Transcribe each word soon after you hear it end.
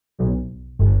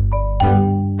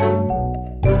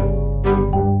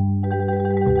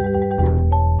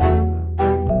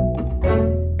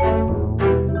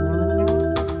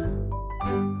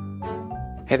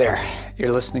there.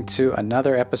 You're listening to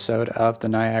another episode of the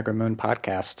Niagara Moon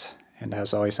podcast. And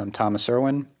as always, I'm Thomas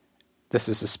Irwin. This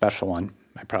is a special one.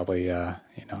 I probably,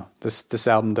 this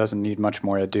album doesn't need much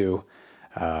more ado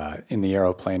in the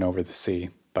Aeroplane over the sea.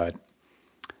 But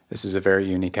this is a very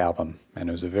unique album. And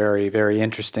it was a very, very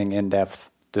interesting,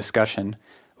 in-depth discussion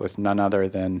with none other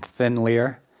than Thin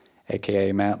Lear,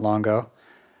 a.k.a. Matt Longo,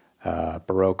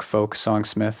 Baroque folk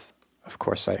songsmith. Of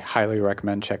course, I highly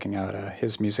recommend checking out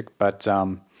his music. But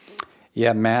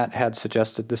Matt had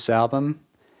suggested this album.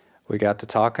 We got to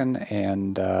talking,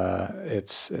 and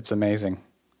it's amazing.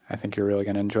 I think you're really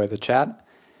going to enjoy the chat.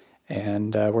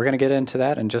 And we're going to get into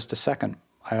that in just a second.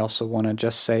 I also want to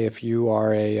just say, if you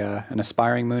are an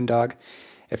aspiring Moondog,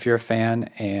 if you're a fan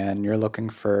and you're looking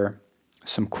for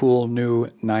some cool new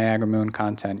Niagara Moon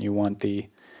content, you want the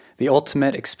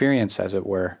ultimate experience, as it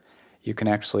were, you can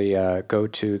actually go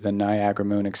to the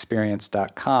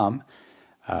NiagaraMoonExperience.com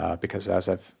because, as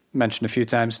I've mentioned a few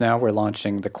times now, we're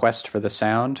launching The Quest for the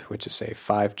Sound, which is a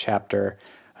 5-chapter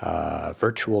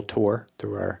virtual tour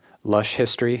through our lush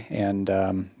history and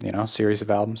series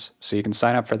of albums. So you can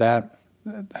sign up for that.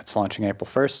 That's launching April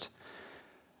 1st.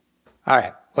 All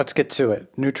right, let's get to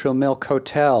it. Neutral Milk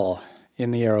Hotel in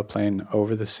the Aeroplane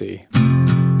over the sea.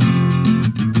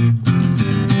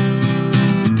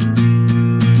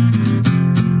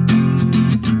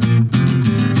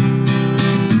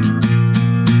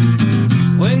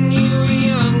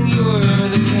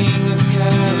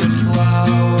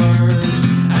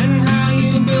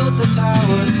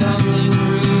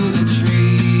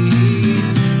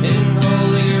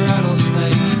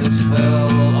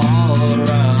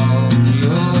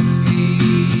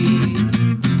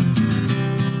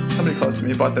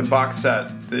 Bought the box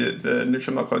set, the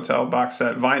Neutral Milk Hotel box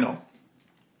set vinyl,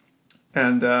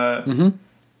 and I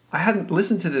hadn't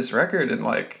listened to this record in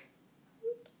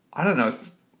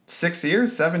 6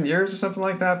 years, 7 years, or something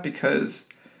like that. Because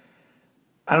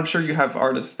I'm sure you have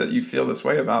artists that you feel this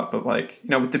way about, but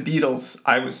with the Beatles,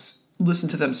 I was listening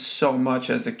to them so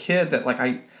much as a kid that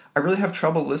I really have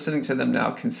trouble listening to them now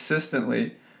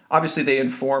consistently. Obviously, they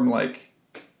inform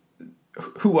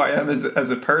who I am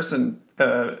as a person.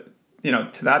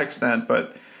 To that extent,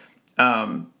 but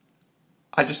I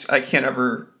can't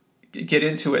ever get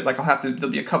into it.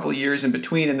 There'll be a couple of years in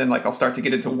between, and then I'll start to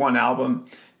get into one album,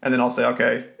 and then I'll say,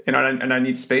 okay, and I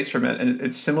need space from it. And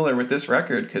it's similar with this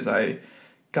record, because I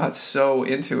got so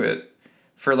into it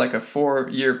for a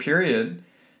 4-year period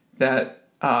that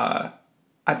I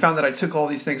found that I took all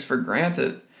these things for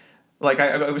granted.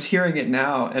 I was hearing it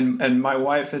now, and my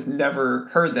wife has never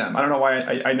heard them. I don't know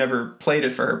why I never played it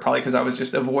for her, probably because I was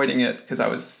just avoiding it because I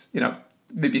was,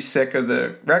 maybe sick of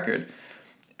the record.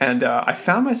 And I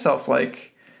found myself,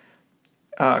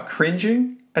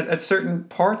 cringing at certain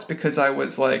parts because I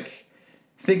was,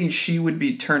 thinking she would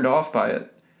be turned off by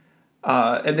it.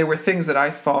 And there were things that I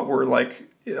thought were,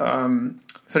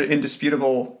 sort of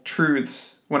indisputable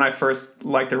truths when I first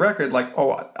liked the record,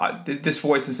 this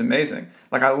voice is amazing.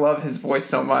 I love his voice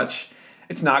so much.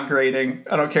 It's not grating.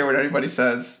 I don't care what anybody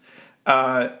says.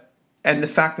 And the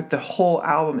fact that the whole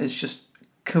album is just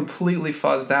completely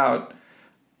fuzzed out,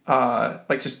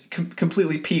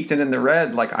 completely peaked and in the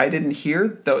red. I didn't hear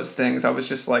those things. I was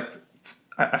just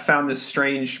I found this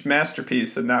strange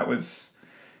masterpiece, and that was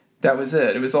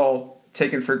it. It was all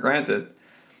taken for granted.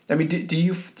 I mean, did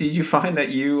you find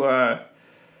that you...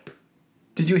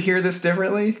 Did you hear this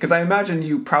differently? Because I imagine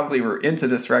you probably were into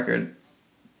this record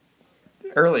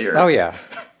earlier. Oh, yeah.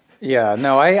 Yeah,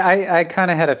 no, I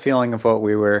kind of had a feeling of what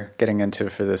we were getting into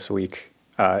for this week.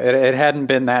 It hadn't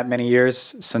been that many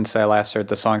years since I last heard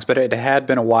the songs, but it had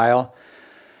been a while.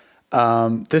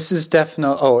 This is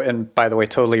definitely... Oh, and by the way,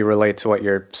 totally relate to what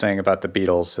you're saying about the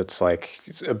Beatles. It's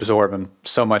absorb them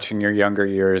so much in your younger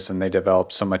years, and they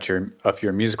develop so much of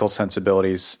your musical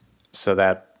sensibilities so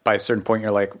that by a certain point,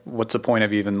 you're like, what's the point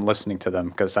of even listening to them?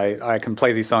 Because I can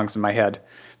play these songs in my head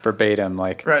verbatim.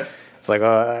 Right. It's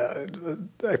I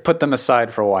put them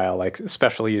aside for a while,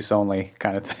 special use only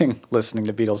kind of thing, listening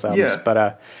to Beatles albums. Yeah.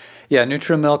 But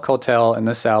Neutral Milk Hotel in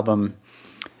this album,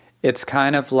 it's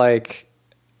kind of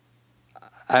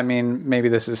maybe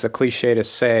this is a cliche to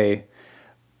say,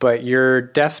 but you're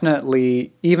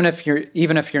definitely, even if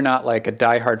you're not a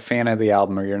diehard fan of the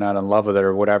album, or you're not in love with it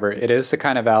or whatever, it is the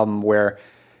kind of album where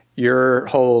your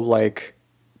whole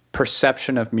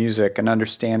perception of music and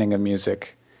understanding of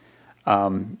music,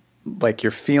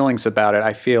 your feelings about it,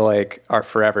 I feel are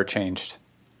forever changed.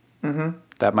 Mm-hmm.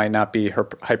 That might not be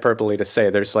hyperbole to say.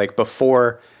 There's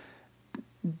before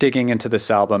digging into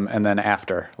this album and then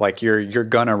after, you're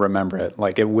gonna remember it.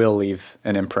 It will leave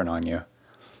an imprint on you.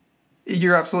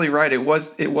 You're absolutely right. It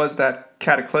was that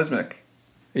cataclysmic.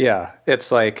 Yeah,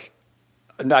 it's like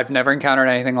I've never encountered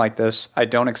anything like this. I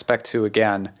don't expect to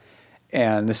again.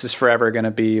 And this is forever going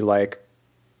to be like,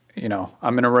 I'm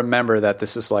going to remember that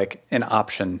this is like an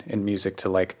option in music to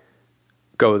like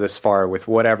go this far with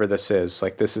whatever this is.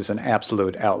 Like this is an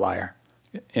absolute outlier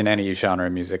in any genre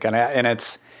of music.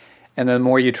 And the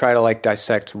more you try to like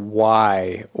dissect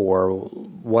why or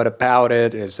what about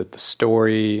it, is it the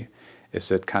story? Is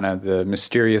it kind of the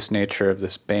mysterious nature of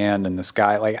this band and this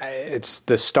guy? Like it's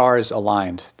the stars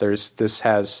aligned. I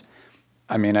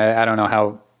don't know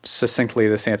how succinctly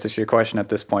this answers your question at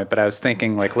this point, but I was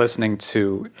thinking like listening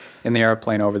to In the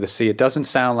Aeroplane Over the Sea, it doesn't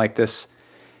sound like this.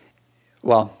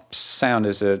 Well, sound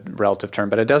is a relative term,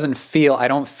 but I don't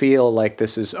feel like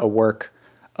this is a work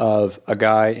of a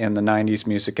guy in the 90s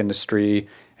music industry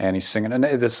and he's singing. And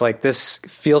this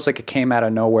feels like it came out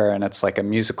of nowhere and it's like a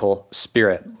musical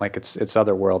spirit. Like it's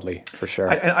otherworldly for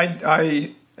sure.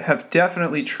 I have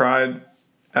definitely tried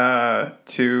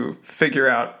to figure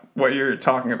out what you're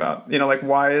talking about. Like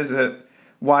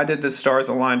why did the stars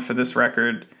align for this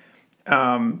record?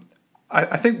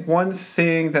 I think one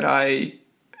thing that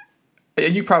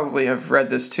and you probably have read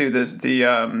this too,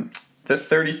 the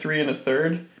 33 and a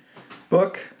third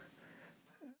book.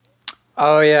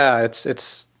 Oh yeah,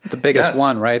 it's the biggest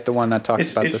one, right? The one that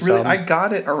talks about this album. I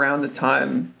got it around the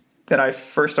time that I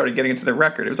first started getting into the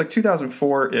record. It was like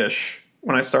 2004-ish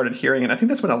when I started hearing it. I think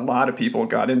that's when a lot of people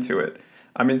got into it.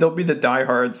 I mean, there'll be the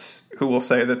diehards who will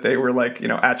say that they were like,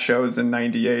 at shows in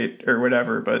 98 or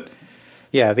whatever, but...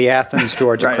 Yeah, the Athens,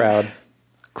 Georgia right. crowd.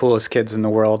 Coolest kids in the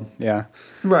world, yeah.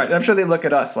 Right. I'm sure they look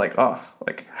at us like,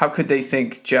 how could they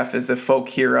think Jeff is a folk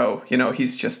hero?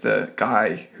 He's just a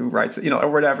guy who writes, or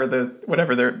whatever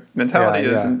their mentality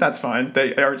is, and that's fine.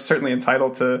 They are certainly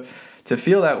entitled to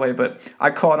feel that way, but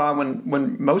I caught on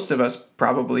when most of us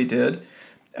probably did.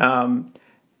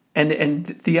 And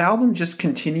the album just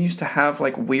continues to have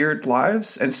like weird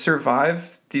lives and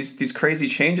survive these crazy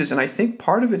changes. And I think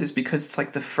part of it is because it's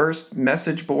like the first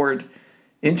message board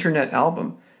internet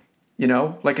album.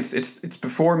 Like it's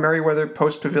before Merriweather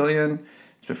Post Pavilion,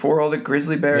 it's before all the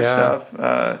Grizzly Bear stuff,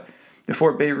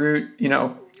 before Beirut,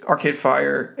 Arcade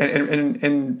Fire,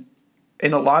 and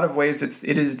in a lot of ways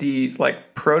it is the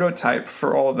like prototype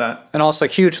for all of that, and also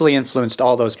hugely influenced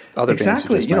all those other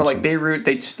exactly bands you just like Beirut,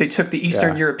 they took the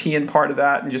Eastern European part of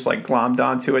that and just like glommed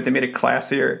onto it. They made it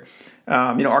classier.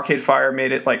 Arcade Fire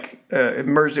made it like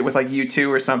merged it with like U2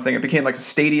 or something. It became like a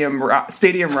stadium rock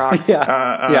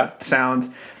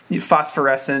sound.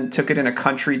 Phosphorescent took it in a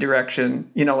country direction.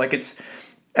 Like it's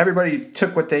everybody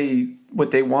took what they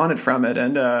wanted from it,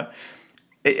 and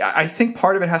I think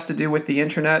part of it has to do with the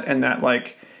internet and that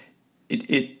like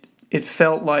it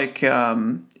felt like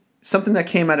something that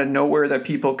came out of nowhere that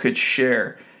people could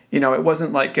share. It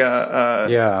wasn't like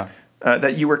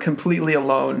that you were completely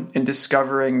alone in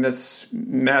discovering this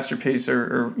masterpiece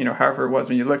or however it was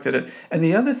when you looked at it. And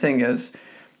the other thing is,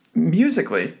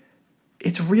 musically,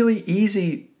 it's really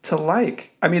easy to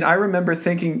like. I mean, I remember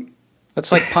thinking...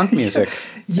 It's like punk music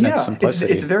in its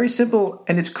simplicity. It's very simple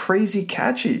and it's crazy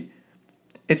catchy.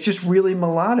 It's just really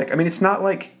melodic. I mean, it's not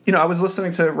like... I was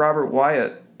listening to Robert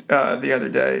Wyatt the other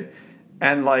day,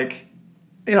 and like,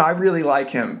 I really like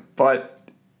him, but...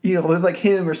 with like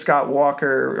him or Scott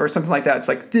Walker or something like that, it's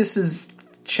like, this is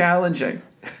challenging.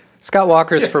 Scott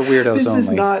Walker's for weirdos this only. Is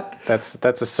not, that's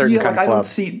a certain kind of club. I don't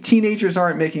see teenagers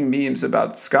aren't making memes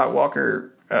about Scott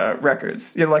Walker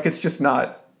records. Like it's just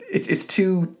not. It's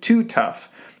too tough.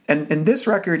 And this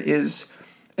record is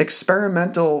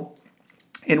experimental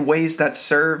in ways that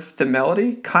serve the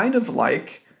melody, kind of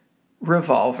like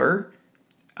Revolver.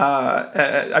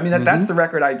 That's the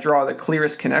record I draw the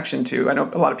clearest connection to. I know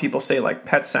a lot of people say like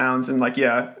Pet Sounds, and like,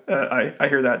 I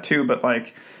hear that too, but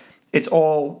like it's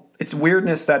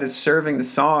weirdness that is serving the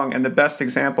song. And the best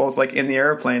example is like In the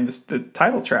Aeroplane, the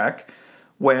title track,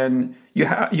 when you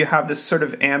have this sort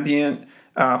of ambient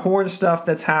horn stuff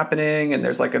that's happening, and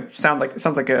there's like it sounds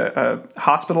like a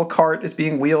hospital cart is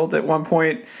being wheeled at one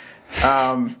point.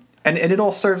 And it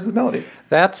all serves the melody.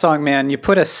 That song, man, you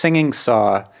put a singing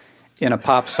saw in a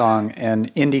pop song,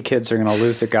 and indie kids are going to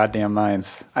lose their goddamn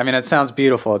minds. I mean, it sounds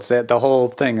beautiful. It's the whole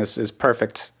thing is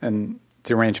perfect, and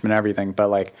the arrangement, everything. But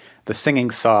like the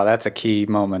singing saw, that's a key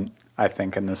moment, I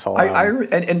think, in this whole album.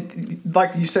 And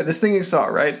like you said, the singing saw,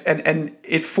 right? And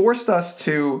it forced us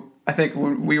to, I think,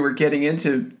 when we were getting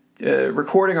into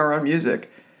recording our own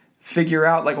music, figure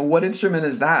out like, well, what instrument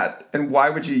is that, and why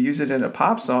would you use it in a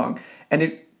pop song? And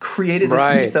it created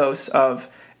this ethos of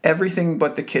everything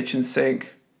but the kitchen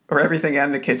sink, or everything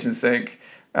and the kitchen sink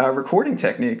recording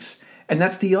techniques. And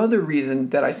that's the other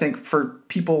reason that I think for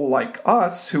people like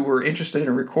us who were interested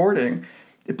in recording,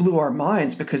 it blew our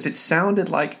minds because it sounded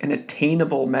like an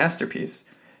attainable masterpiece.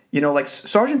 You know, like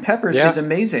Sgt. Pepper's is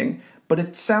amazing, but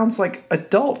it sounds like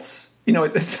adults. You know,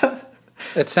 it's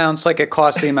it sounds like it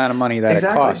costs the amount of money that it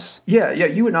costs. Yeah.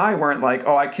 You and I weren't like,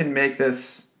 oh, I can make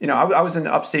this. You know, I was in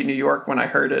upstate New York when I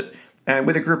heard it, and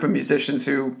with a group of musicians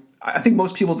who I think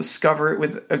most people discover it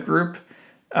with a group.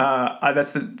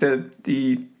 That's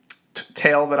the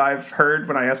tale that I've heard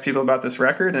when I ask people about this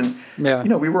record, and you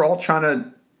know, we were all trying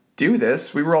to do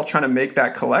this. We were all trying to make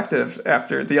that collective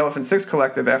after the Elephant Six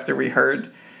Collective after we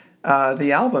heard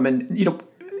the album, and you know.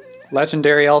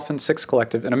 Legendary Elephant Six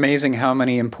Collective, and amazing how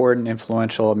many important,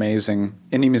 influential, amazing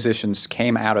indie musicians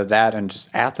came out of that, and just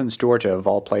Athens, Georgia, of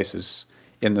all places,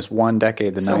 in this one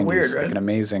decade, the 90s. Weird, right? Like an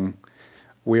amazing,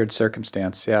 weird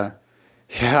circumstance, yeah.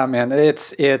 Yeah, man,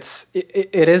 it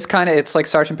is kind of, it's like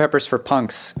Sgt. Pepper's for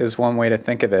punks is one way to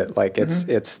think of it. Like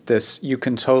it's this, you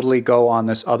can totally go on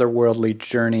this otherworldly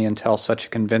journey and tell such a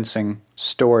convincing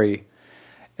story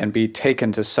and be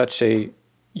taken to such a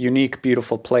unique,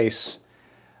 beautiful place,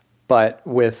 but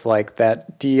with like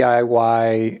that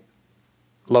DIY,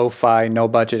 lo-fi, no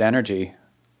budget energy.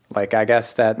 Like I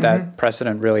guess that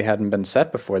precedent really hadn't been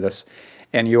set before this.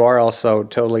 And you are also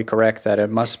totally correct that it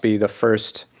must be the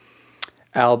first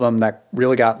album that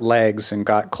really got legs and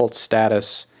got cult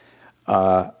status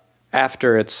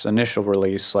after its initial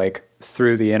release, like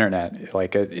through the internet.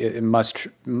 Like it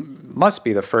must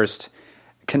be the first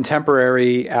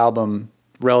contemporary album,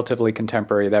 relatively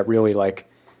contemporary, that really like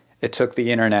it took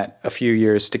the internet a few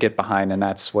years to get behind, and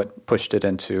that's what pushed it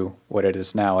into what it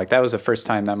is now. Like that was the first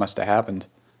time that must have happened.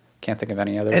 Can't think of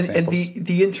any other examples. And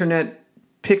the internet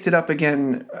picked it up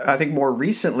again, I think more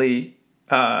recently,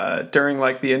 during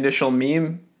like the initial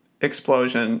meme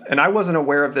explosion. And I wasn't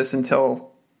aware of this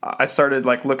until I started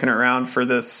like looking around for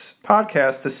this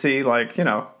podcast to see like, you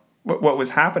know, what was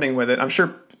happening with it. I'm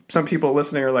sure some people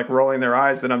listening are like rolling their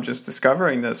eyes that I'm just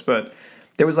discovering this, but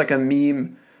there was like a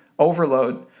meme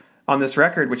overload on this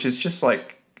record, which is just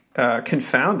like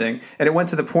confounding. And it went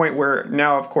to the point where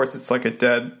now, of course, it's like a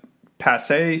dead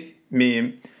passé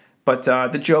meme. But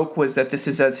the joke was that this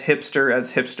is as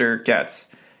hipster gets.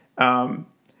 And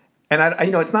I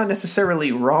you know, it's not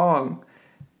necessarily wrong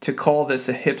to call this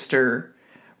a hipster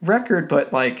record,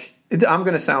 but like I'm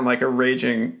going to sound like a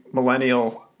raging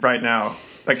millennial right now,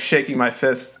 like shaking my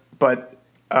fist. But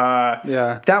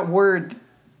that word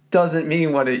doesn't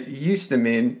mean what it used to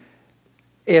mean.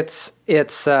 It's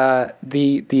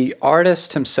the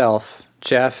artist himself,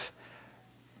 Jeff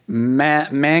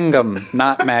Mangum,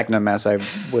 not Magnum, as I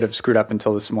would have screwed up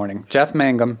until this morning. Jeff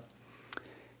Mangum.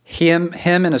 Him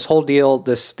and his whole deal,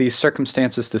 these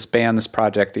circumstances, this band, this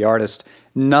project, the artist,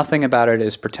 nothing about it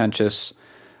is pretentious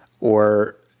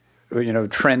or, you know,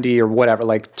 trendy or whatever,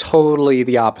 like totally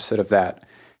the opposite of that.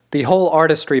 The whole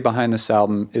artistry behind this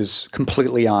album is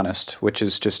completely honest, which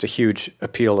is just a huge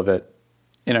appeal of it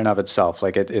in and of itself.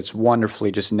 Like it's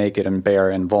wonderfully just naked and bare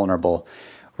and vulnerable,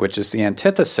 which is the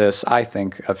antithesis, I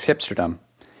think, of hipsterdom.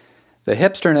 The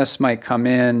hipsterness might come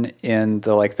in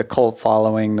the cult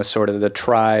following, the sort of the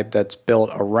tribe that's built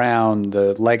around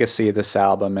the legacy of this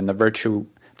album and the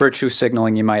virtue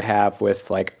signaling you might have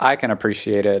with like, I can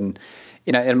appreciate it. And,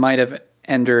 you know, it might have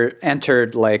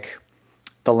entered like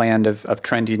the land of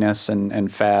trendiness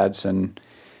and fads and,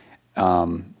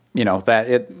 you know,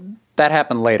 that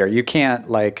happened later. You can't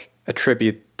like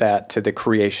attribute that to the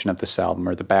creation of this album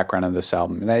or the background of this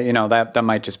album. You know, that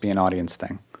might just be an audience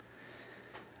thing.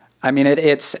 I mean,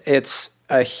 it's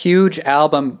a huge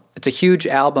album. It's a huge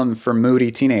album for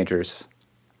moody teenagers.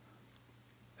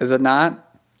 Is it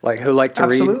not? Like who like to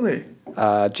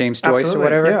read James Joyce or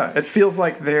whatever? Yeah, it feels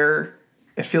like their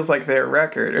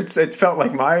record. It felt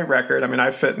like my record. I mean,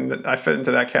 I fit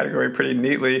into that category pretty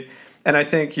neatly. And I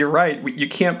think you're right. You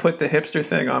can't put the hipster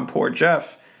thing on poor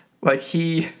Jeff. Like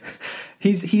he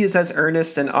is as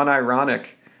earnest and unironic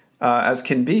as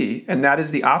can be, and that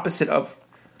is the opposite of.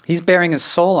 He's bearing his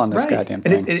soul on this goddamn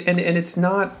thing. And it's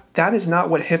not, that is not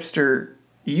what hipster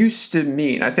used to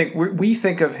mean. I think we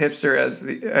think of hipster as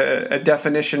a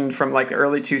definition from like the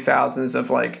early 2000s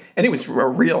of like, and it was a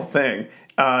real thing,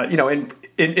 you know, in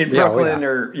Brooklyn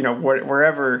or, you know,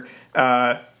 wherever.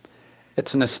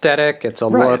 It's an aesthetic, it's a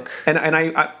look. And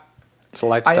it's a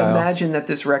lifestyle. I imagine that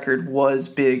this record was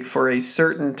big for a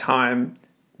certain time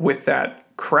with that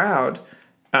crowd.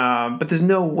 But there's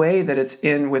no way that it's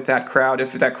in with that crowd.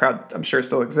 If that crowd, I'm sure,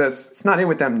 still exists, it's not in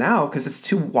with them now because it's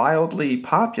too wildly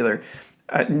popular.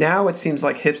 Now it seems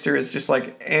like hipster is just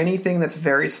like anything that's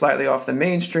very slightly off the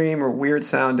mainstream or weird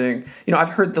sounding. You know, I've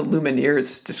heard the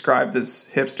Lumineers described as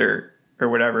hipster or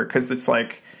whatever because it's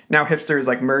like now hipster is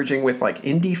like merging with like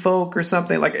indie folk or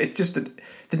something. Like it just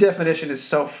the definition is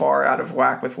so far out of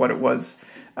whack with what it was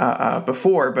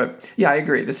before. But yeah, I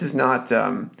agree. This is not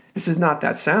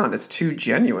that sound. It's too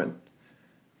genuine.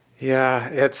 Yeah,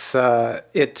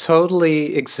 it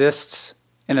totally exists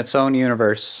in its own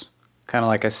universe, kind of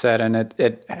like I said, and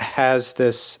it has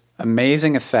this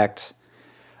amazing effect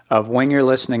of when you're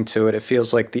listening to it, it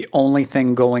feels like the only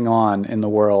thing going on in the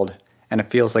world, and it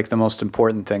feels like the most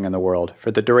important thing in the world. For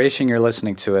the duration you're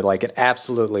listening to it, like it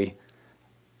absolutely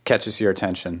catches your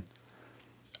attention.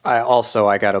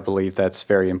 I got to believe that's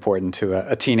very important to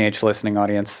a teenage listening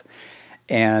audience,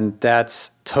 and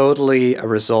that's totally a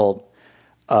result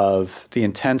of the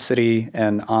intensity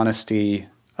and honesty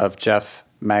of Jeff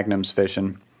Magnum's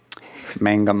vision.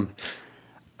 Mangum.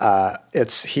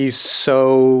 He's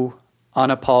so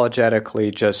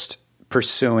unapologetically just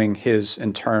pursuing his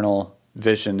internal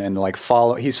vision and like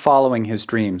he's following his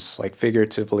dreams, like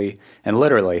figuratively and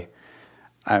literally.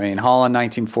 I mean, Holland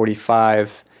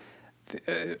 1945,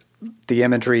 the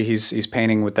imagery he's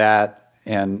painting with that.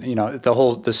 And, you know,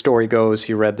 the story goes,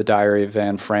 he read the Diary of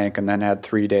Anne Frank and then had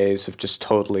 3 days of just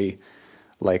totally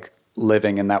like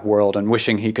living in that world and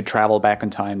wishing he could travel back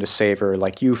in time to save her.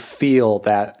 Like you feel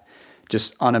that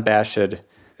just unabashed,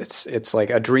 it's like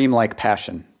a dreamlike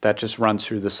passion that just runs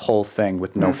through this whole thing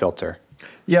with no filter.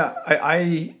 Yeah.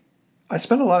 I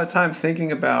spent a lot of time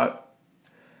thinking about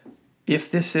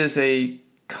if this is a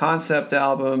concept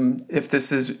album, if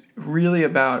this is really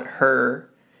about her.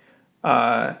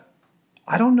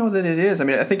 I don't know that it is. I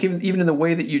mean, I think even in the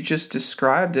way that you just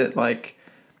described it, like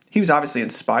he was obviously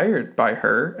inspired by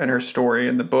her and her story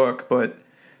in the book, but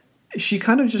she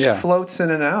kind of just floats in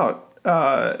and out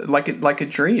like a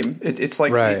dream. It's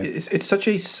like it's such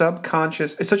a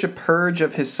subconscious. It's such a purge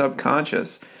of his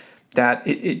subconscious that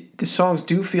the songs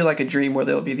do feel like a dream where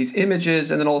there'll be these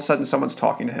images, and then all of a sudden someone's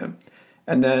talking to him.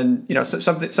 And then, you know,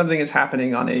 something is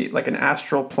happening on an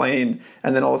astral plane,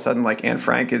 and then all of a sudden, like Anne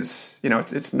Frank is, you know,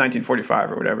 it's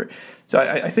 1945 or whatever. So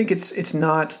I think it's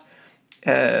not,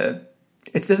 it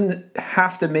doesn't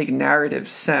have to make narrative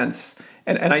sense.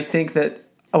 And I think that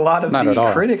a lot of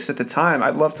the critics at the time,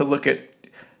 I'd love to look at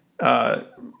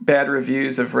bad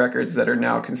reviews of records that are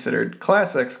now considered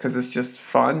classics, because it's just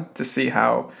fun to see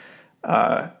how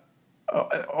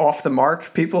off the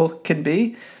mark people can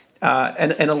be.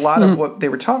 And a lot of what they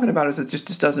were talking about is it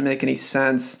just doesn't make any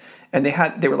sense. And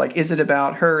they were like, is it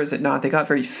about her? Is it not? They got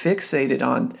very fixated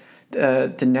on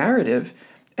the narrative.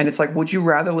 And it's like, would you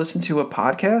rather listen to a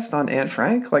podcast on Anne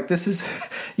Frank? Like this is,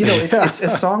 you know, it's a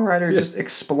songwriter just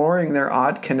exploring their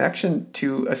odd connection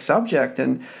to a subject.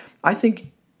 And I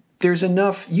think there's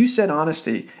enough. You said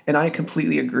honesty, and I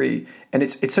completely agree. And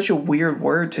it's such a weird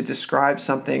word to describe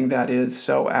something that is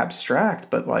so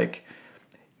abstract, but like,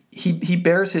 he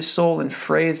bears his soul in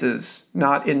phrases,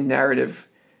 not in narrative,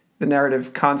 the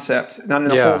narrative concept, not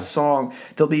in a whole song.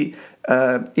 There'll be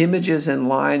images and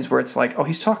lines where it's like, oh,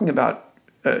 he's talking about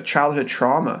childhood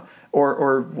trauma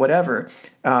or whatever.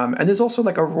 And there's also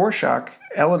like a Rorschach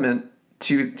element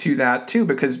to that too,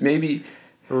 because maybe...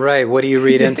 Right, what do you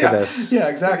read into this? Yeah,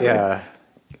 exactly. Yeah.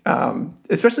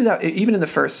 Especially that, even in the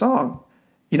first song,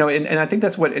 you know, and I think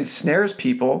that's what ensnares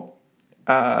people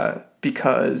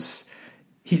because...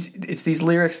 It's these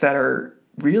lyrics that are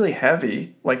really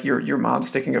heavy, like your mom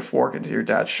sticking a fork into your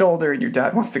dad's shoulder and your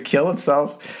dad wants to kill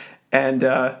himself, and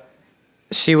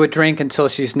she would drink until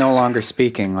she's no longer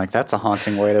speaking. Like that's a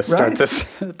haunting way to start this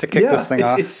to kick this thing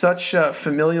off. It's such a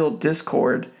familial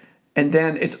discord, and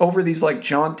then it's over these like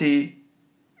jaunty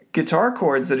guitar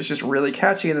chords that is just really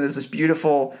catchy, and then there's this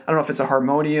beautiful, I don't know if it's a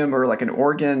harmonium or like an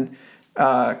organ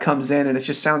comes in, and it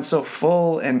just sounds so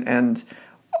full and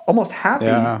almost happy.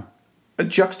 Yeah.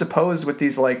 Juxtaposed with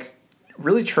these like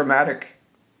really traumatic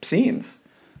scenes.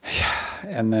 Yeah.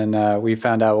 And then we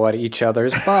found out what each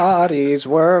other's bodies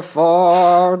were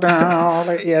for.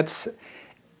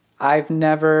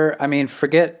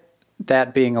 Forget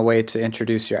that being a way to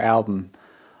introduce your album.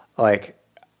 Like,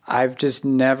 I've just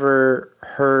never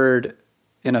heard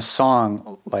in a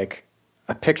song like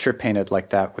a picture painted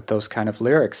like that with those kind of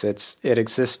lyrics. It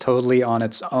exists totally on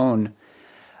its own.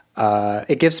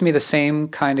 It gives me the same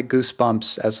kind of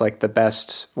goosebumps as like the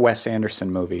best Wes Anderson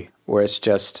movie, where it's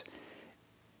just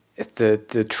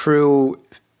the true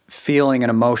feeling and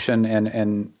emotion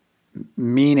and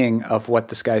meaning of what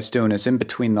this guy's doing is in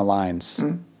between the lines.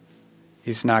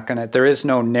 He's not there is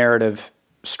no narrative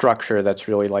structure that's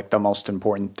really like the most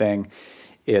important thing.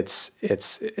 It's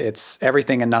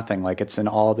everything and nothing. Like it's in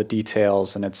all the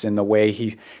details, and it's in the way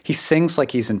he sings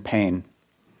like he's in pain.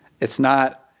 It's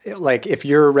not like, if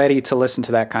you're ready to listen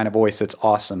to that kind of voice, it's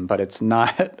awesome, but it's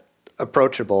not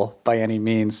approachable by any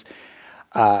means.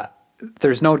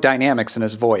 There's no dynamics in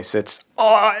his voice. It's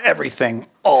everything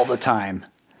all the time.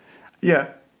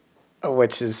 Yeah.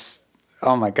 Which is,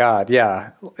 oh my God,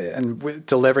 yeah. And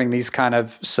delivering these kind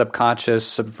of subconscious,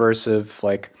 subversive,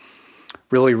 like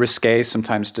really risque,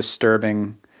 sometimes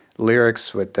disturbing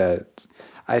lyrics with the,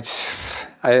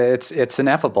 it's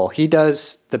ineffable. He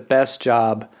does the best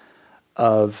job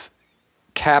of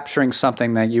capturing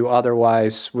something that you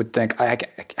otherwise would think,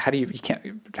 how do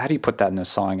you put that in a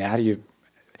song? How do you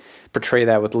portray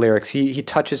that with lyrics? He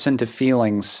touches into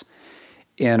feelings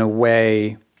in a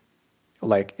way,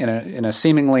 like in a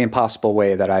seemingly impossible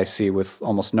way that I see with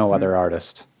almost no other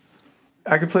artist.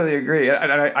 I completely agree.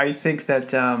 I think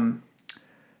that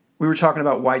we were talking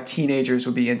about why teenagers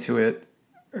would be into it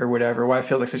or whatever, why it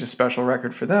feels like such a special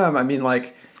record for them. I mean,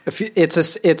 like, it's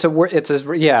a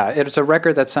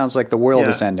record that sounds like the world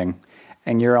is ending,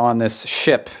 and you're on this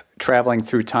ship traveling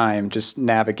through time, just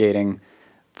navigating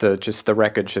the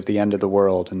wreckage of the end of the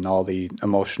world and all the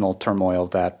emotional turmoil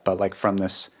of that, but like from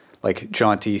this like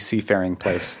jaunty seafaring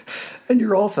place. And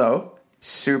you're also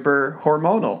super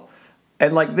hormonal.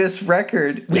 And like this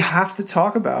record, we have to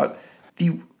talk about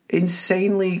the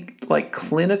insanely like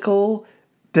clinical,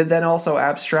 but then also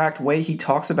abstract way he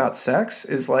talks about sex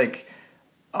is like,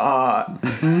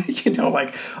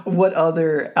 like what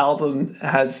other album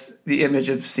has the image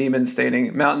of semen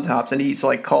staining mountaintops, and he's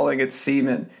like calling it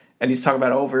semen, and he's talking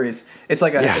about ovaries. It's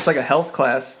like a health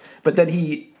class, but then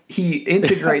he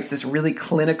integrates this really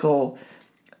clinical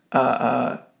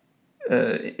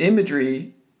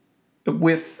imagery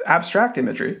with abstract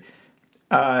imagery.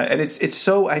 And it's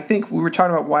so, I think we were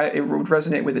talking about why it would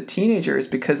resonate with a teenager is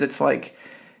because it's like,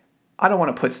 I don't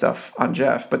want to put stuff on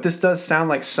Jeff, but this does sound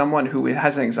like someone who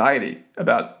has anxiety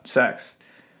about sex.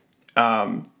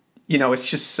 It's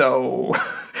just so,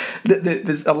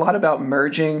 there's a lot about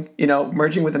merging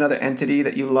with another entity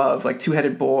that you love, like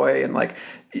Two-Headed Boy, and like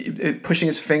pushing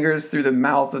his fingers through the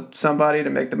mouth of somebody to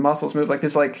make the muscles move. Like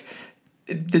this, like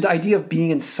the idea of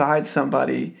being inside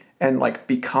somebody and like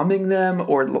becoming them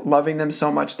or loving them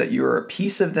so much that you're a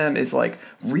piece of them is like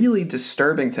really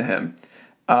disturbing to him.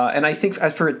 And I think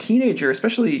as for a teenager,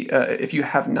 especially if you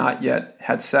have not yet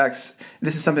had sex,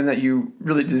 this is something that you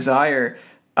really desire,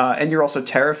 and you're also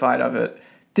terrified of it.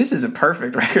 This is a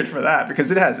perfect record for that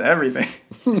because it has everything,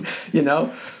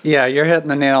 Yeah, you're hitting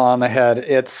the nail on the head.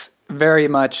 It's very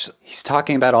much, he's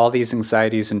talking about all these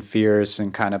anxieties and fears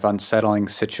and kind of unsettling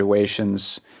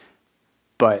situations,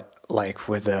 but like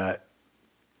with a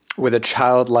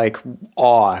childlike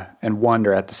awe and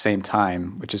wonder at the same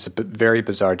time, which is a very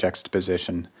bizarre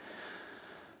juxtaposition.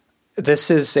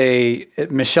 This is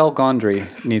Michel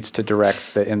Gondry needs to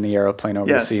direct the In the Aeroplane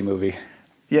Over the Sea movie.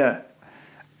 Yeah.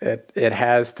 It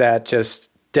has that just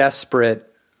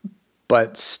desperate,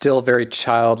 but still very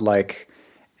childlike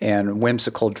and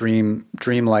whimsical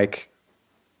dreamlike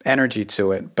energy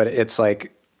to it. But it's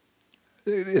like,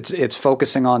 it's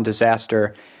focusing on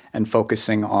disaster and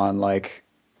focusing on like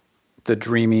the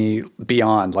dreamy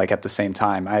beyond, like at the same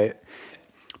time.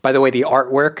 By the way, the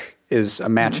artwork is a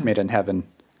match made in heaven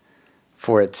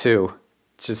for it too.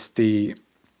 Just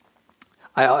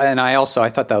I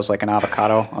thought that was like an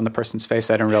avocado on the person's face.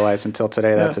 I didn't realize until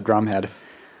today that's a drum head.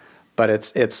 But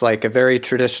it's like a very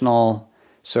traditional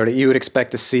sort of, you would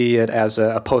expect to see it as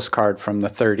a postcard from the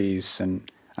 30s and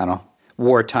I don't know,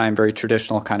 wartime, very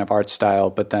traditional kind of art style.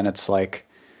 But then it's like,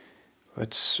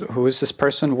 who is this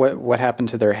person? What happened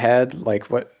to their head? Like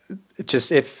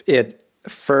if it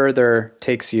further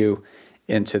takes you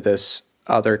into this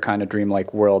other kind of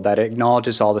dreamlike world that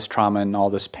acknowledges all this trauma and all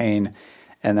this pain.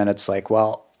 And then it's like,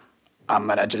 well, I'm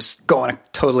going to just go in a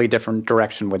totally different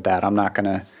direction with that. I'm not going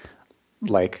to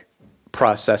like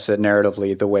process it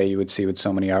narratively the way you would see with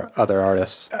so many other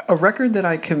artists. A record that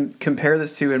I can compare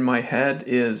this to in my head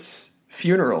is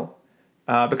Funeral,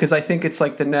 because I think it's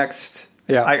like the next...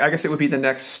 Yeah, I guess it would be the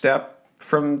next step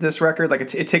from this record. Like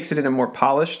it takes it in a more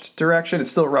polished direction. It's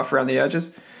still rough around the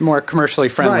edges, more commercially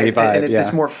friendly vibe. And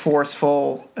it's more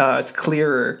forceful. It's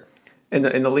clearer in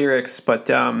the lyrics. But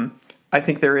I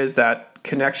think there is that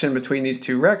connection between these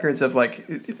two records of like,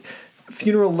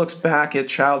 Funeral looks back at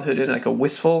childhood in like a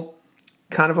wistful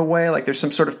kind of a way. Like there's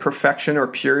some sort of perfection or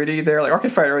purity there. Like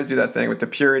Arcade Fire always do that thing with the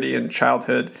purity in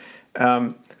childhood.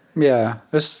 Yeah,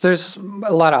 there's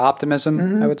a lot of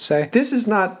optimism, I would say. This is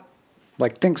not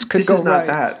like things could go right. This is not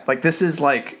that. Like this is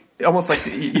like almost like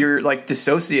you're like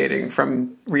dissociating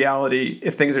from reality.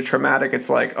 If things are traumatic, it's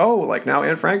like, oh, like now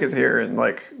Anne Frank is here and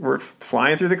like we're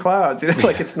flying through the clouds.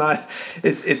 Like it's not.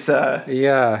 It's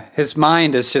yeah. His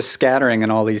mind is just scattering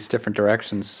in all these different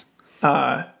directions.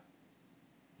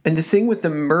 And the thing with the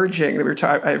merging that we were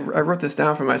talking, I wrote this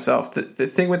down for myself. The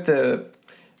thing with the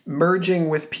merging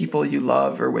with people you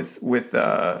love or with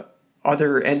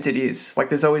other entities, like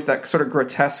there's always that sort of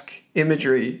grotesque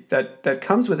imagery that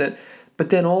comes with it. But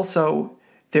then also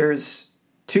there's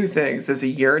two things. There's a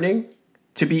yearning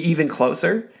to be even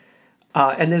closer.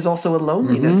 And there's also a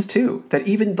loneliness too, that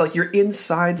even like you're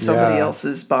inside somebody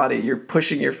else's body, you're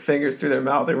pushing your fingers through their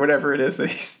mouth or whatever it is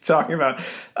that he's talking about.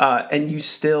 And you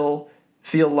still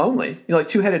feel lonely. You know, like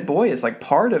Two-Headed Boy is like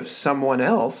part of someone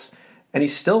else and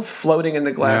he's still floating in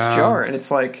the glass jar. And it's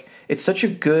like, it's such a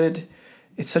good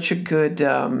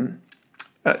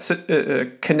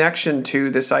connection to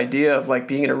this idea of like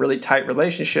being in a really tight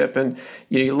relationship, and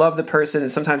you love the person,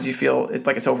 and sometimes you feel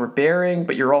like it's overbearing,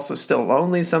 but you're also still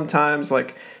lonely sometimes.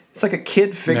 Like it's like a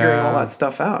kid figuring all that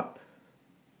stuff out.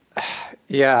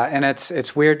 Yeah, and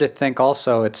it's weird to think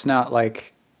also it's not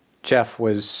like Jeff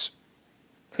was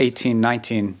 18,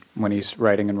 19 when he's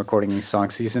writing and recording these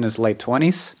songs. He's in his late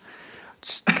 20s,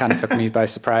 which kind of took me by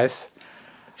surprise.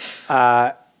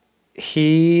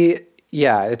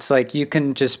 Yeah, it's like you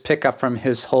can just pick up from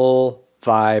his whole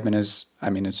vibe and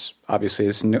it's obviously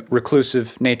his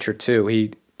reclusive nature too.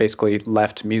 He basically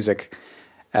left music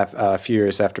a few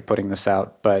years after putting this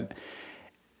out, but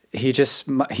he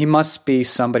must be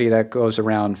somebody that goes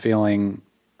around feeling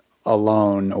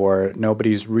alone or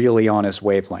nobody's really on his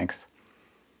wavelength.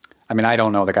 I mean, I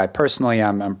don't know the guy personally.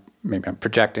 Maybe I'm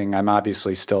projecting. I'm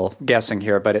obviously still guessing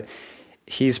here, but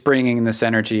he's bringing this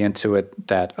energy into it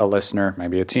that a listener,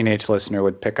 maybe a teenage listener,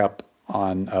 would pick up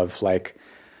on. Of like,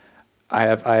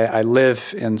 I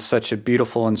live in such a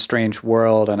beautiful and strange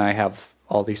world, and I have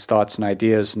all these thoughts and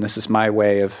ideas, and this is my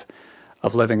way of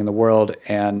living in the world,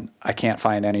 and I can't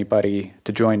find anybody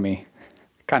to join me.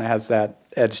 Kind of has that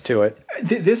edge to it.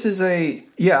 This is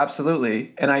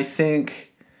absolutely, and I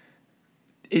think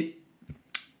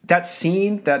that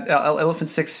scene, that Elephant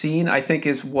Six scene, I think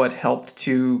is what helped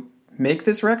to make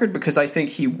this record, because I think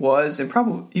he was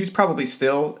probably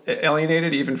still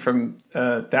alienated even from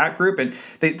that group. And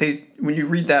they when you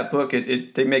read that book,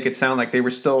 they make it sound like they were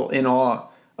still in awe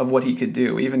of what he could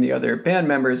do, even the other band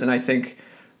members. And I think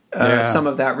some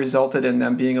of that resulted in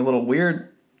them being a little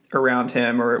weird around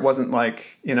him, or it wasn't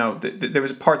like, there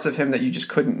was parts of him that you just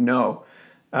couldn't know.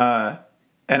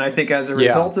 And I think as a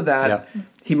result of that,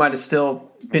 he might have still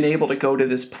been able to go to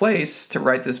this place to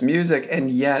write this music, and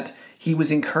yet he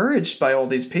was encouraged by all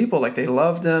these people. Like, they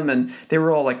loved him, and they were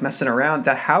all like messing around.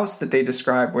 That house that they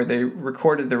described where they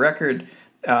recorded the record,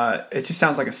 it just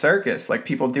sounds like a circus, like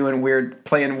people playing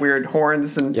weird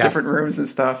horns in different rooms and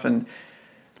stuff. And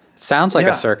sounds like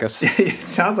a circus. It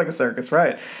sounds like a circus,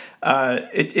 right?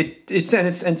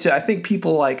 It's I think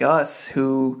people like us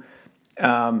who,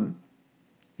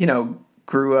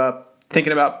 grew up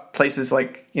thinking about places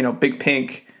like, Big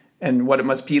Pink and what it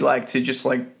must be like to just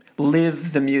like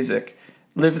live the music,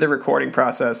 live the recording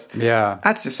process. Yeah.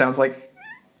 That just sounds like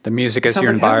the music is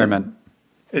your environment.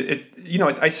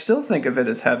 I still think of it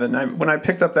as heaven. When I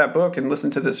picked up that book and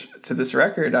listened to this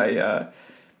record, I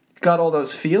got all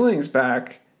those feelings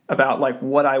back about like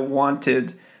what I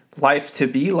wanted life to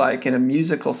be like in a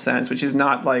musical sense, which is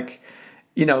not like,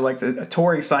 like a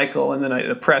touring cycle and then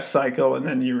a press cycle and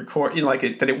then you record,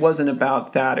 that it wasn't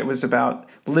about that. It was about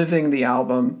living the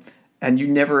album, and you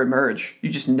never emerge. You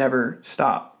just never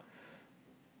stop.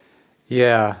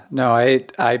 Yeah, no,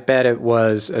 I bet it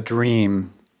was a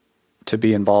dream to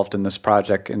be involved in this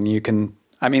project. And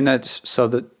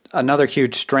another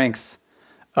huge strength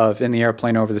of In the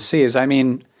Airplane Over the Sea is,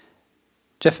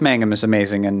 Jeff Mangum is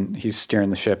amazing and he's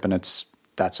steering the ship, and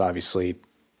that's obviously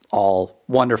all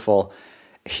wonderful.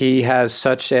 He has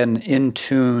such an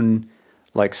in-tune,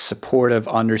 like supportive,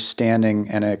 understanding,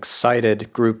 and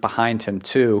excited group behind him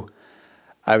too.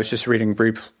 I was just reading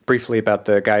briefly about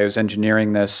the guy who's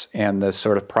engineering this and the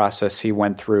sort of process he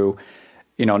went through,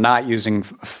 not using,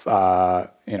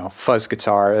 fuzz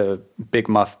guitar, big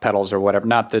muff pedals or whatever,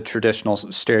 not the traditional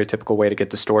stereotypical way to get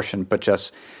distortion, but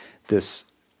just this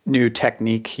new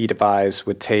technique he devised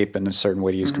with tape and a certain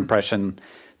way to use compression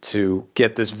to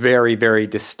get this very, very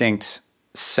distinct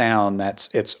sound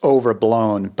it's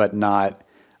overblown but not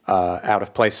out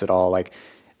of place at all. Like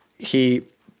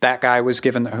that guy was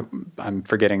given, I'm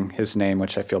forgetting his name,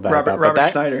 which I feel bad about.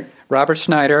 Robert Schneider. Robert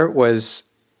Schneider was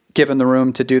given the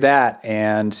room to do that,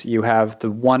 and you have the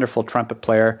wonderful trumpet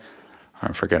player,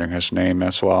 I'm forgetting his name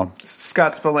as well.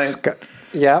 Scott Spillane.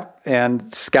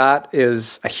 And Scott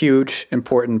is a huge,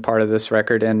 important part of this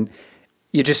record, and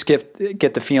you just get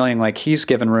the feeling like he's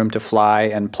given room to fly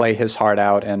and play his heart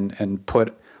out and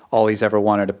put all he's ever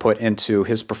wanted to put into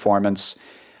his performance.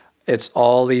 It's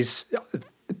all these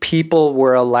people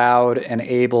were allowed and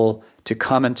able to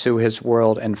come into his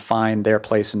world and find their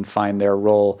place and find their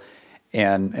role,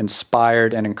 and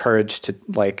inspired and encouraged to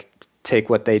like take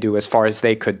what they do as far as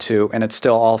they could too, and it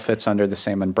still all fits under the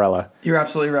same umbrella. You're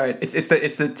absolutely right. It's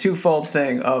the twofold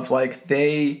thing of like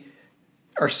they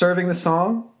are serving the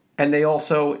song, and they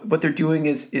also, what they're doing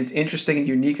is interesting and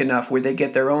unique enough where they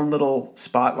get their own little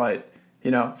spotlight.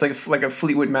 You know, it's like a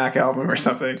Fleetwood Mac album or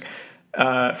something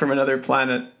from another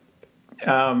planet.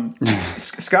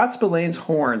 Scott Spillane's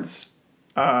horns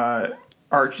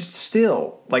are just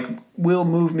still like will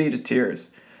move me to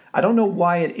tears. I don't know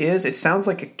why it is. It sounds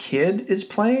like a kid is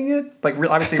playing it, like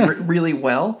obviously really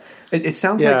well. It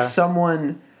sounds like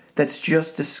someone that's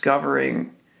just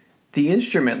discovering the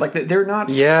instrument. Like they're not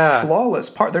flawless.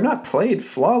 They're not played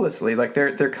flawlessly. Like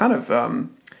they're kind of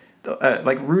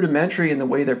like rudimentary in the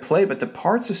way they're played, but the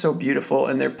parts are so beautiful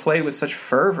and they're played with such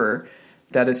fervor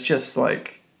that it's just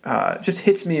like just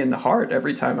hits me in the heart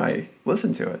every time I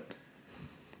listen to it.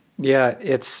 Yeah,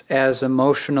 it's as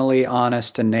emotionally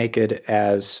honest and naked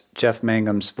as Jeff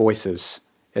Mangum's voices.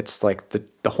 It's like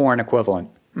the horn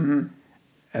equivalent. Mm-hmm.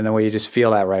 And the way you just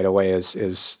feel that right away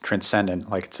is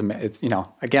transcendent. Like it's you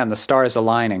know, again, the stars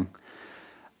aligning,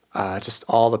 just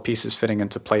all the pieces fitting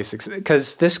into place.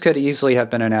 Because this could easily have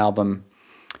been an album,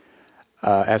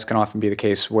 as can often be the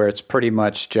case, where it's pretty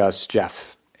much just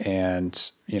Jeff,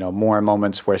 and you know, more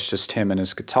moments where it's just him and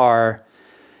his guitar,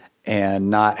 and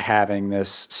not having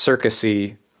this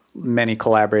circusy, many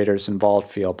collaborators involved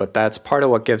feel. But that's part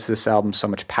of what gives this album so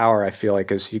much power, I feel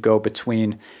like, is you go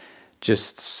between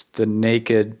just the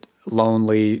naked,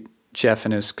 lonely Jeff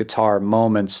and his guitar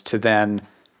moments to then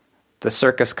the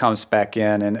circus comes back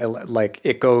in, and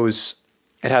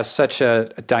it has such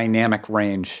a dynamic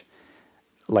range,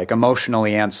 like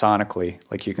emotionally and sonically.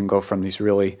 Like you can go from these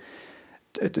really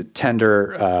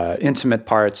tender, intimate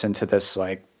parts into this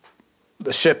like,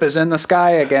 the ship is in the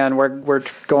sky again. We're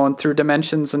going through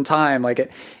dimensions and time.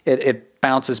 Like it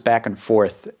bounces back and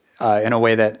forth in a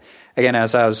way that, again,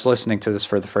 as I was listening to this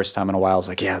for the first time in a while, I was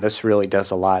like, yeah, this really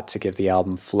does a lot to give the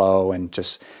album flow and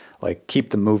just like keep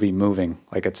the movie moving.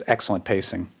 Like it's excellent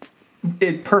pacing.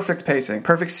 Perfect pacing,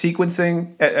 perfect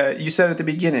sequencing. You said at the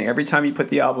beginning, every time you put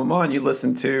the album on, you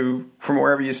listen to from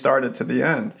wherever you started to the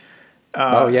end.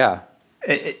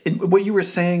 What you were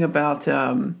saying about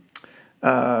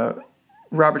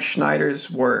Robert Schneider's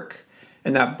work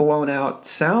and that blown out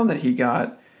sound that he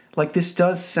got, like this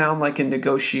does sound like a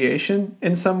negotiation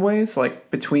in some ways,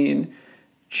 like between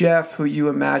Jeff, who you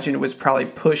imagine was probably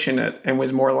pushing it and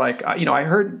was more like, you know, I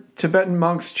heard Tibetan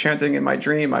monks chanting in my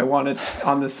dream, I want it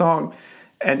on the song,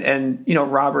 and you know,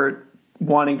 Robert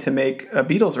wanting to make a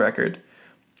Beatles record.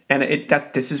 And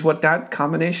this is what that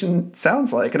combination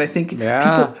sounds like. And I think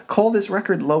people call this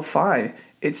record lo-fi.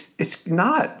 It's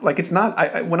not. Like it's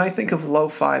not. When I think of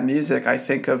lo-fi music, I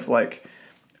think of like,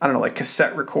 I don't know, like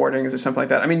cassette recordings or something like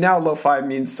that. I mean, now lo-fi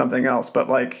means something else, but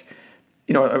like,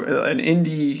 you know, an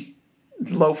indie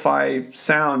lo-fi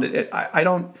sound. I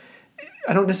don't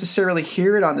necessarily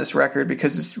hear it on this record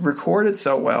because it's recorded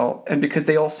so well, and because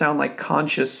they all sound like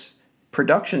conscious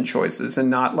production choices and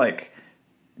not like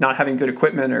not having good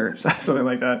equipment or something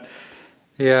like that.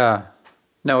 Yeah.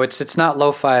 No, it's not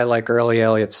lo-fi like early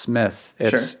Elliott Smith.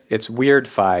 It's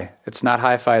weird-fi. It's not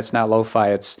hi-fi, it's not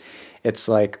lo-fi. It's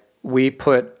like we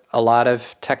put a lot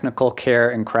of technical care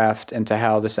and craft into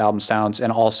how this album sounds,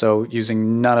 and also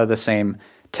using none of the same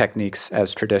techniques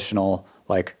as traditional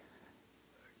like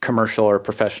commercial or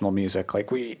professional music.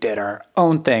 Like we did our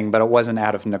own thing, but it wasn't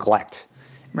out of neglect.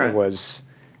 Right. It was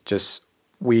just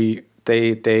they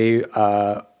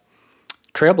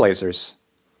trailblazers.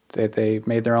 They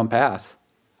made their own path.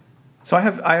 So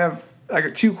I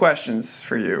got two questions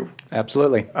for you.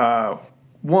 Absolutely.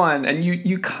 One, and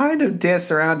you kind of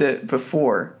danced around it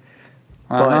before,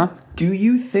 but do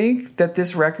you think that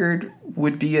this record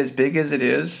would be as big as it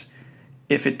is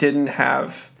if it didn't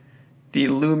have the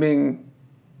looming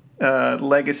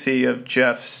legacy of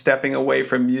Jeff stepping away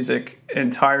from music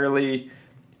entirely,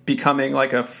 becoming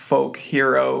like a folk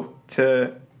hero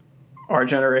to our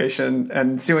generation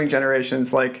and ensuing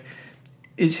generations? Like,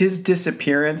 is his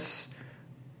disappearance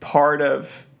part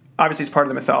of, obviously it's part of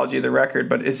the mythology of the record,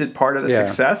 but is it part of the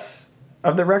success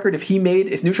of the record? If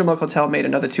Neutral Milk Hotel made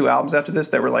another 2 albums after this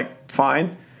that were like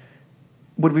fine,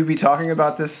 would we be talking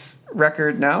about this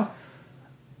record now?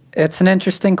 It's an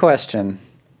interesting question.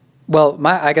 Well,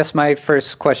 I guess my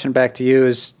first question back to you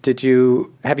is,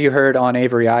 have you heard On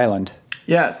Avery Island?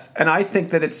 Yes, and I think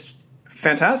that it's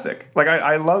fantastic. Like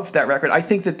I love that record. I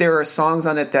think that there are songs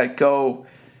on it that go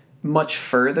much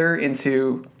further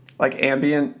into like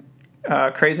ambient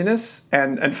craziness,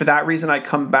 and for that reason I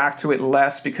come back to it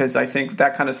less, because I think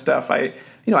that kind of stuff I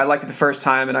liked it the first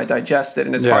time and I digest it,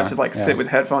 and it's hard to sit with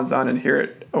headphones on and hear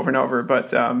it over and over. But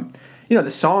the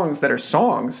songs that are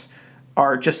songs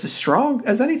are just as strong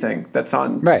as anything that's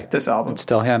on this album. It's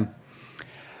still him.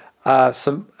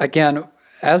 So again,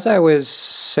 as I was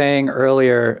saying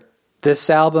earlier, this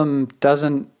album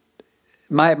doesn't.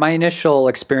 My initial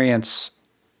experience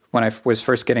when I was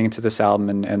first getting into this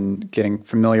album and getting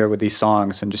familiar with these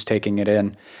songs and just taking it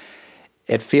in,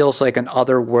 it feels like an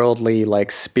otherworldly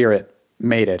like spirit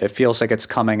made it. It feels like it's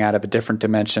coming out of a different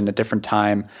dimension, a different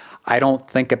time. I don't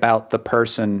think about the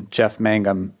person Jeff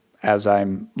Mangum as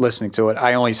I'm listening to it.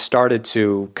 I only started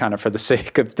to, kind of for the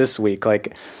sake of this week,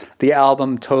 like the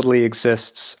album totally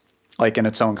exists like in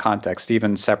its own context,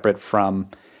 even separate from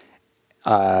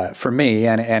for me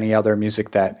and any other music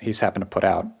that he's happened to put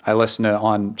out. I listened to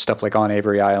on stuff like On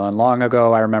Avery Island long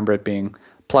ago. I remember it being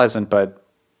pleasant, but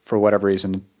for whatever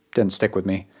reason, it didn't stick with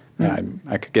me.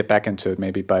 I could get back into it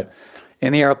maybe, but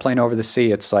in the Aeroplane Over the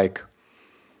Sea, it's like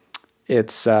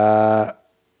it's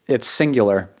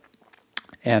singular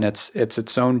and it's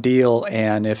its own deal.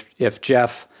 And if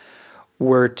Jeff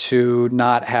were to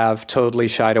not have totally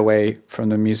shied away from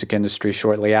the music industry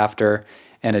shortly after,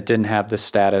 and it didn't have the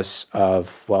status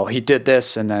of, well, he did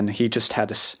this and then he just had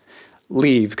to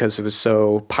leave because it was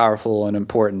so powerful and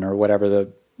important, or whatever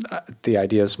the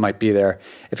ideas might be there.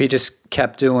 If he just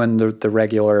kept doing the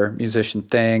regular musician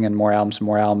thing and more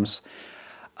albums,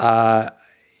 I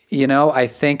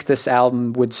think this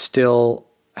album would still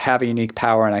have a unique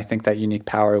power, and I think that unique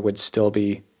power would still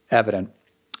be evident.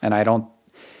 And I don't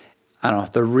know,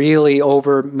 the really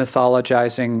over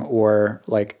mythologizing or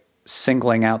like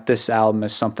singling out this album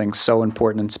as something so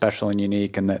important and special and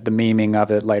unique, and the memeing of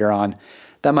it later on,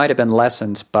 that might have been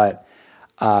lessened. But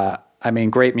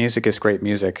great music is great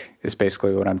music is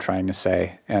basically what I'm trying to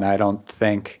say. And I don't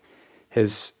think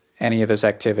any of his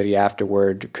activity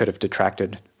afterward could have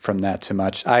detracted from that too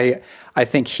much. I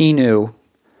think he knew,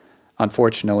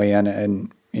 unfortunately,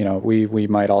 and we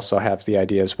might also have the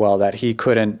idea as well, that he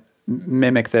couldn't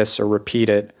mimic this or repeat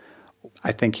it.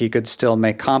 I think he could still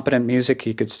make competent music.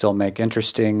 He could still make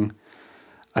interesting,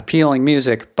 appealing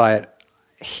music, but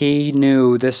he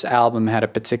knew this album had a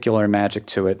particular magic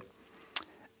to it,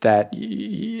 that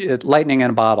lightning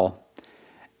in a bottle.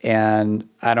 And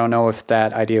I don't know if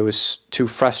that idea was too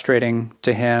frustrating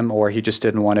to him, or he just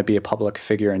didn't want to be a public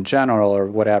figure in general, or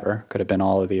whatever. Could have been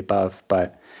all of the above.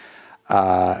 But,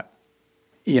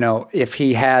 if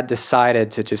he had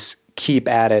decided to just keep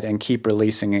at it and keep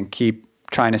releasing and keep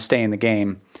trying to stay in the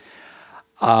game,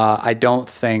 I don't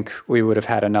think we would have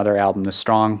had another album this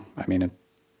strong. I mean,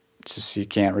 it's just, you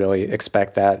can't really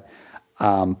expect that.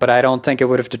 But I don't think it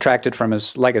would have detracted from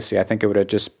his legacy. I think it would have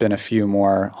just been a few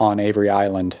more On Avery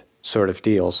Island sort of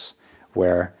deals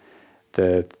where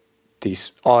the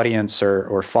audience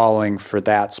or following for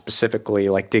that specifically,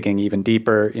 like digging even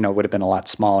deeper, would have been a lot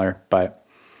smaller. But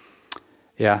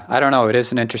yeah, I don't know. It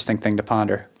is an interesting thing to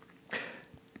ponder.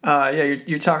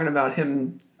 You're talking about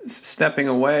him stepping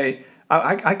away.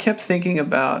 I kept thinking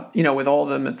about, with all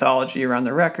the mythology around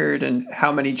the record and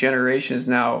how many generations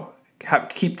now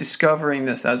keep discovering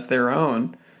this as their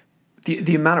own,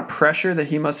 the amount of pressure that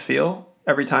he must feel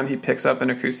every time he picks up an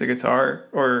acoustic guitar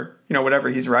or, whatever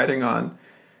he's writing on.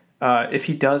 If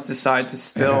he does decide to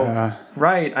still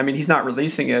write, I mean, he's not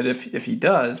releasing it if he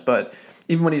does, but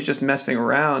even when he's just messing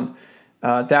around,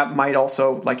 that might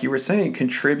also, like you were saying,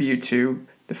 contribute to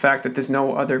the fact that there's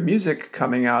no other music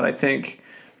coming out. I think,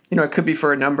 it could be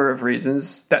for a number of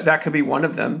reasons. That could be one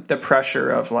of them, the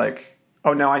pressure of like,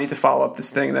 oh, now I need to follow up this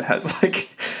thing that has like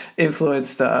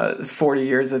influenced 40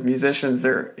 years of musicians,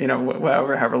 or,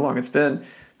 however long it's been.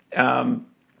 And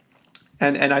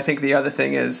I think the other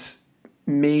thing is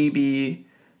maybe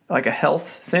like a health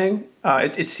thing.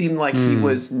 It seemed like he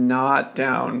was not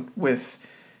down with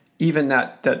even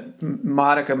that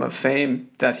modicum of fame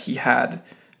that he had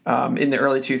in the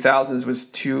early 2000s was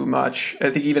too much. I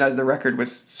think even as the record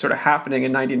was sort of happening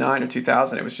in 99 or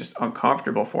 2000, it was just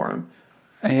uncomfortable for him.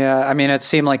 Yeah, I mean, it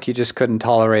seemed like he just couldn't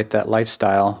tolerate that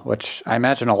lifestyle, which I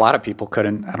imagine a lot of people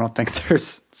couldn't. I don't think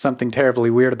there's something terribly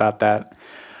weird about that.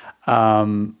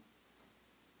 Yeah,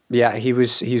 he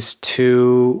was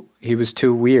too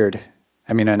weird.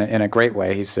 I mean, in a great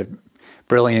way. He's a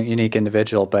brilliant, unique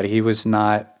individual, but he was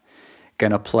not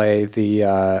going to play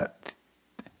the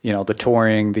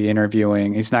touring, the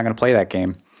interviewing. He's not going to play that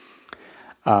game.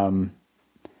 And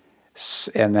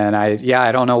then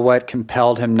I don't know what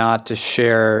compelled him not to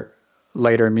share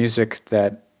later music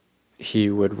that he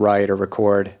would write or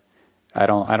record. I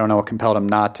don't know what compelled him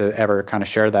not to ever kind of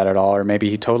share that at all, or maybe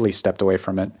he totally stepped away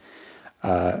from it.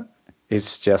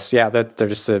 It's just,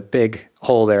 there's a big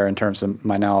hole there in terms of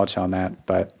my knowledge on that.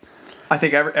 But I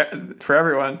think for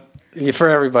everyone. For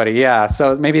everybody, yeah.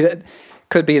 So maybe that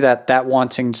could be that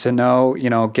wanting to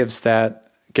know, gives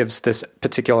this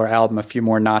particular album a few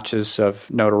more notches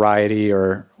of notoriety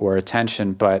or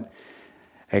attention. But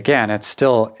again, it's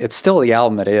still the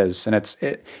album it is, and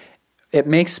it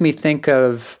makes me think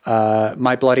of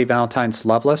My Bloody Valentine's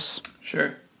Loveless.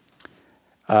 Sure.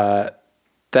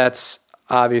 That's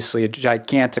obviously a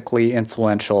gigantically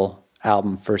influential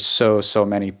album for so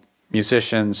many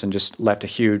musicians, and just left a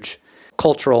huge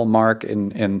cultural mark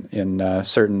in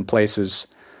certain places.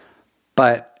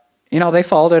 But they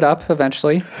followed it up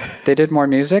eventually. They did more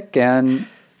music, and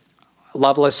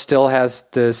Loveless still has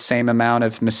the same amount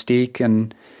of mystique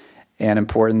and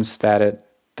importance that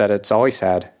it's always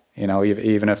had.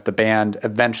 Even if the band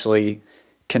eventually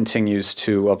continues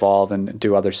to evolve and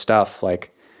do other stuff,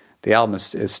 like the album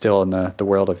is still in the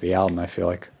world of the album, I feel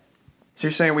like. So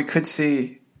you're saying we could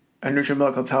see a Neutral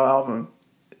Milk Hotel album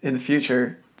in the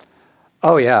future?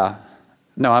 Oh yeah.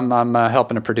 No, I'm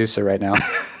helping a producer right now.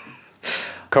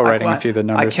 Co-writing a few of the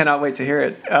numbers. I cannot wait to hear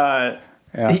it.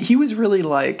 He was really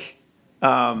like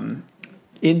indie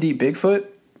Bigfoot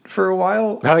for a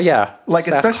while. Oh yeah. Like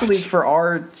Sasquatch. Especially for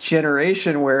our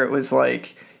generation, where it was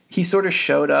like he sort of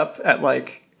showed up at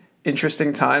like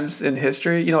interesting times in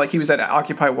history. Like he was at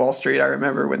Occupy Wall Street. I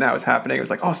remember when that was happening. It was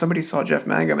like, oh, somebody saw Jeff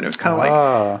Mangum, and it was kind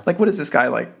of like what is this guy,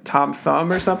 like Tom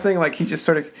Thumb or something? Like he just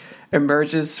sort of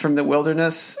emerges from the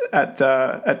wilderness at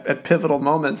pivotal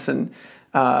moments. And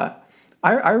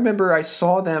I remember I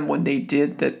saw them when they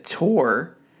did the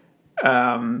tour,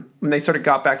 when they sort of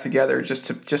got back together just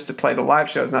to play the live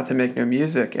shows, not to make new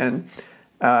music. And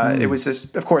it was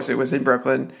just, of course, it was in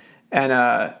Brooklyn, and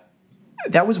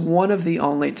that was one of the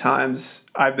only times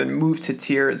I've been moved to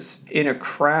tears in a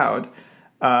crowd.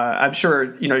 I'm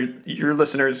sure your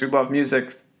listeners who love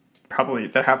music, probably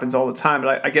that happens all the time,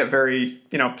 but I get very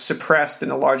suppressed in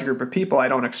a large group of people. I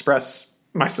don't express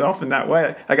myself in that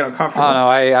way. I get uncomfortable. Oh no,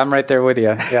 I'm right there with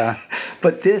you. Yeah.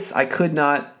 But this, I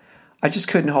just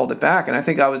couldn't hold it back. And I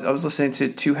think I was listening to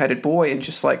Two-Headed Boy, and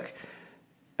just like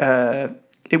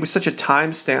it was such a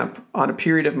timestamp on a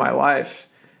period of my life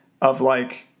of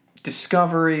like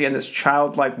discovery and this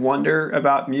childlike wonder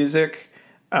about music,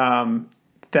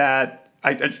 that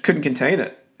I couldn't contain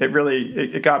it.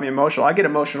 It got me emotional. I get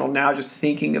emotional now just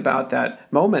thinking about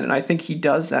that moment. And I think he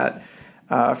does that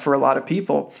for a lot of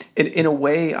people. In a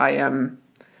way, I'm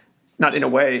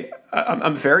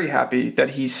very happy that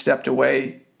he stepped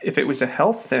away, if it was a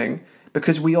health thing,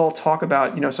 because we all talk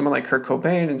about, someone like Kurt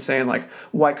Cobain and saying like,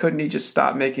 why couldn't he just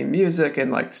stop making music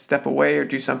and like step away or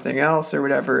do something else or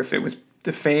whatever, if it was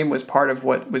the fame was part of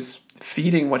what was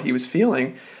feeding what he was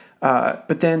feeling.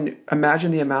 But then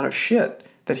imagine the amount of shit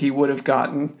that he would have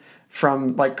gotten from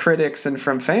like critics and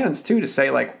from fans too, to say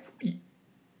like,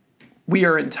 we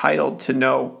are entitled to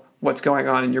know what's going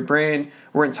on in your brain.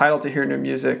 We're entitled to hear new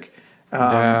music.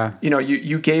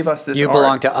 You gave us this. You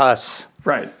belong to us.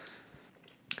 Right.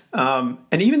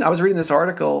 And even I was reading this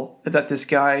article that this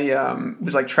guy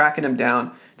was like tracking him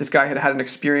down. This guy had an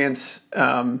experience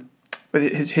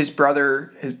with his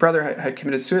brother. His brother had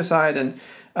committed suicide, and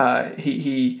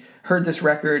he heard this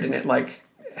record, and it like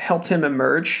helped him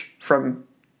emerge from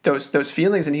those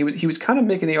feelings. And he was kind of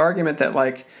making the argument that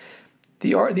like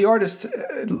the artist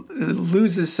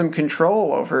loses some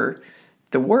control over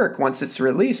the work once it's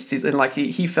released, and like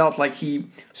he felt like he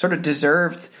sort of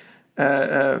deserved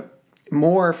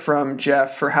more from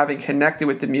Jeff for having connected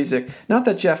with the music. Not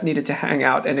that Jeff needed to hang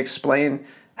out and explain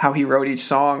how he wrote each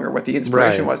song or what the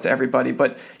inspiration was to everybody,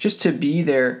 but just to be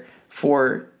there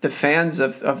for the fans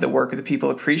of the work, of the people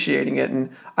appreciating it. And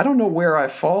I don't know where I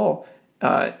fall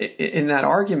in that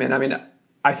argument. I mean,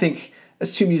 I think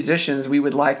as two musicians, we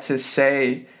would like to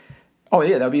say, oh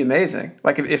yeah, that'd be amazing.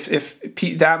 Like if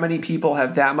that many people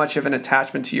have that much of an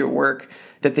attachment to your work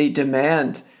that they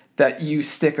demand that you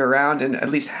stick around and at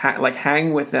least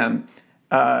hang with them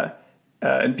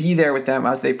and be there with them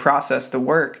as they process the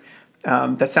work.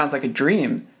 That sounds like a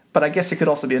dream, but I guess it could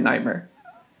also be a nightmare.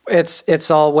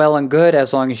 It's all well and good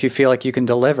as long as you feel like you can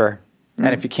deliver. Mm-hmm.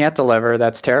 And if you can't deliver,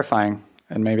 that's terrifying.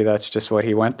 And maybe that's just what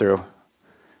he went through.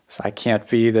 So I can't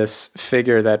be this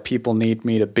figure that people need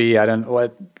me to be. And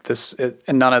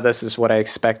none of this is what I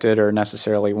expected or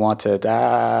necessarily wanted.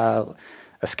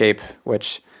 Escape,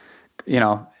 which,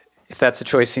 if that's a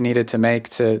choice he needed to make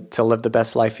to live the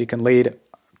best life he can lead,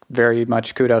 very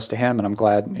much kudos to him. And I'm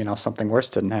glad, something worse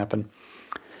didn't happen.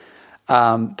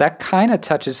 That kind of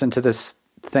touches into this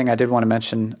thing I did want to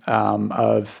mention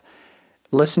of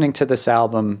listening to this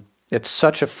album it's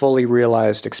such a fully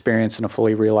realized experience in a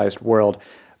fully realized world,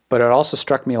 but it also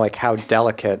struck me like how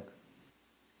delicate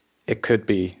it could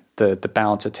be, the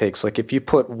balance it takes. Like if you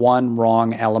put one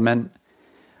wrong element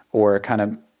or kind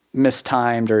of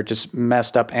mistimed or just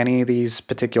messed up any of these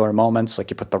particular moments, like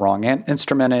you put the wrong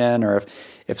instrument in, or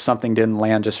if something didn't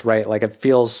land just right, like it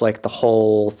feels like the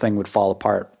whole thing would fall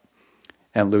apart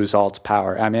and lose all its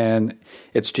power. I mean,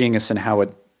 it's genius in how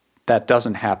that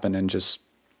doesn't happen, and just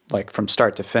like from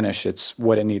start to finish, it's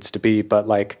what it needs to be. But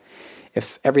like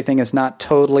if everything is not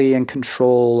totally in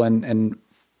control and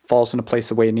falls into place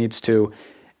the way it needs to,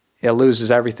 it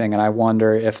loses everything. And I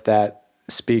wonder if that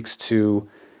speaks to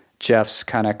Jeff's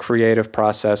kind of creative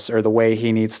process or the way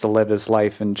he needs to live his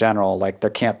life in general. Like there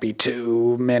can't be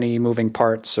too many moving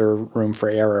parts or room for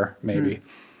error, maybe.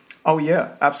 Oh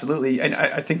yeah, absolutely. And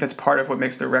I think that's part of what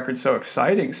makes the record so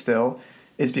exciting still,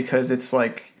 is because it's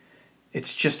like,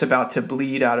 it's just about to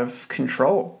bleed out of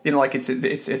control. You know, like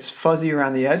it's fuzzy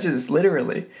around the edges,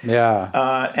 literally.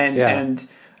 Yeah. And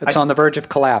it's on the verge of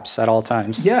collapse at all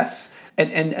times. Yes.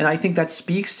 And I think that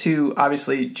speaks to,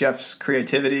 obviously, Jeff's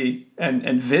creativity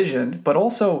and vision, but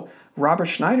also Robert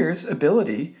Schneider's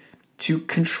ability to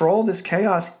control this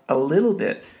chaos a little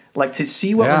bit. Like to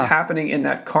see what was happening in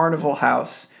that carnival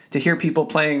house, to hear people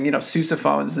playing,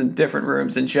 sousaphones in different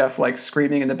rooms, and Jeff like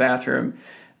screaming in the bathroom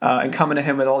and coming to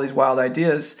him with all these wild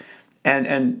ideas.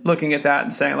 And looking at that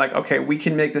and saying like, okay, we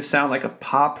can make this sound like a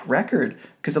pop record,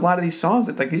 because a lot of these songs,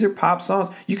 like these are pop songs.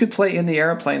 You could play In the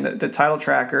Aeroplane, the title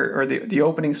track, or the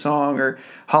opening song, or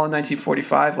Holland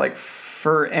 1945, like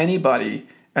for anybody,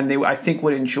 and they, I think,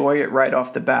 would enjoy it right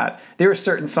off the bat. There are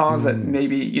certain songs that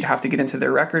maybe you'd have to get into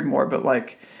their record more, but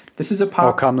like this is a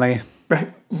pop. Oh, Comely.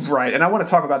 Right. And I want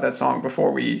to talk about that song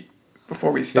before we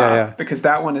stop, because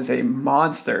that one is a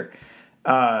monster.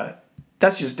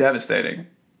 That's just devastating.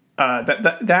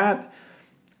 That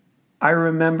I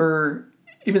remember,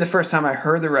 even the first time I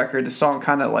heard the record, the song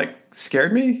kind of like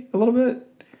scared me a little bit.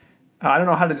 I don't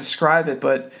know how to describe it,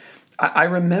 but I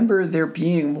remember there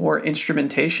being more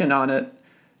instrumentation on it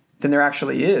than there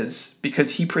actually is,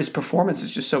 because his performance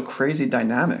is just so crazy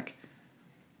dynamic.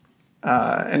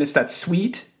 And it's that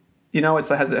sweet, it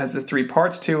has the three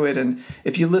parts to it. And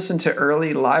if you listen to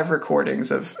early live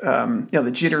recordings of,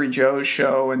 the Jittery Joe's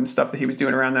show and stuff that he was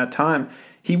doing around that time,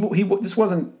 this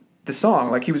wasn't the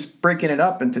song. Like he was breaking it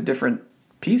up into different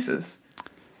pieces.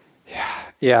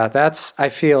 Yeah. I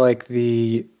feel like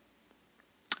the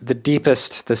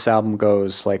deepest this album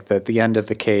goes, like the end of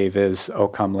the cave is O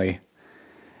Comely.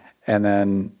 And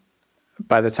then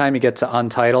by the time you get to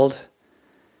Untitled,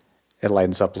 it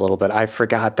lightens up a little bit. I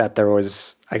forgot that there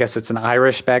was, I guess it's an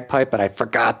Irish bagpipe, but I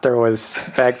forgot there was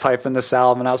bagpipe in this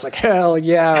album. And I was like, hell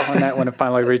yeah, when it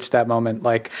finally reached that moment.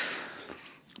 Like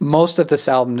most of this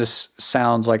album just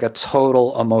sounds like a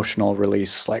total emotional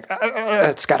release. Like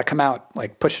it's got to come out,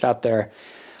 like push it out there.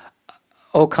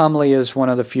 O Comely is one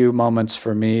of the few moments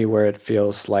for me where it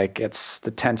feels like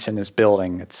the tension is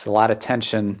building. It's a lot of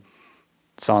tension.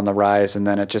 It's on the rise, and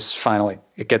then it just finally,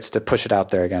 it gets to push it out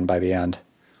there again by the end.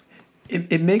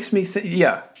 It makes me think.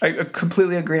 Yeah, I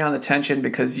completely agree on the tension,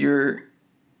 because you're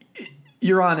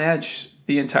on edge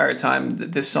the entire time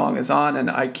that this song is on, and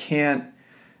I can't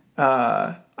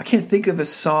think of a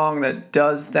song that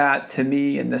does that to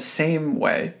me in the same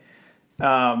way.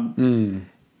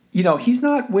 He's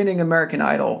not winning American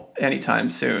Idol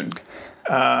anytime soon.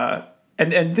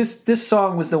 And this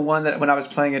song was the one that when I was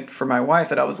playing it for my wife,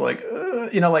 that I was like,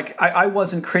 I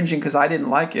wasn't cringing because I didn't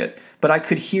like it, but I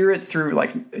could hear it through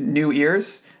like new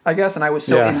ears, I guess. And I was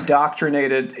so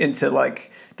indoctrinated into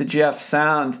like the Jeff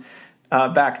sound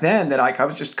back then that I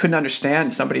just couldn't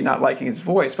understand somebody not liking his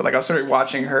voice. But like I started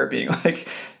watching her being like,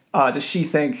 does she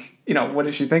think, what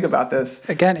does she think about this?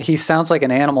 Again, he sounds like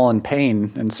an animal in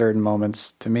pain in certain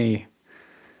moments to me.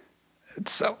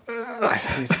 It's so,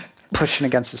 he's pushing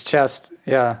against his chest.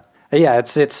 Yeah.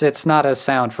 It's not a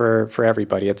sound for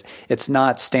everybody. It's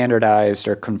not standardized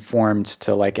or conformed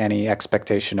to like any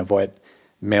expectation of what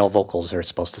male vocals are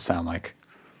supposed to sound like.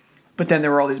 But then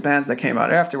there were all these bands that came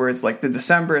out afterwards, like the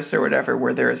Decemberists or whatever,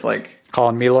 where there's like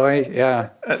Colin Meloy,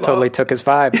 totally took his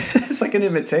vibe. It's like an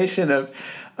imitation of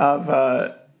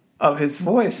his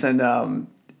voice, and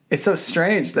it's so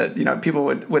strange that people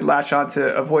would latch onto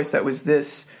a voice that was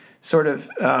this sort of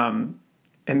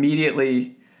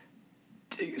immediately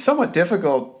somewhat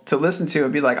difficult to listen to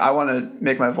and be like, I want to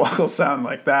make my vocals sound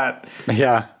like that.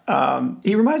 Yeah.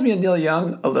 He reminds me of Neil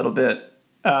Young a little bit.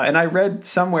 And I read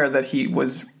somewhere that he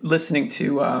was listening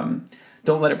to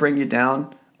Don't Let It Bring You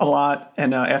Down a lot.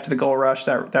 And after the Gold Rush,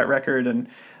 that record. And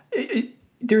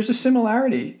there's a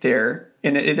similarity there.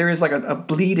 And there is like a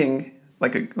bleeding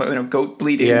like a goat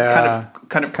bleating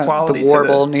kind of quality. The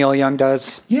warble Neil Young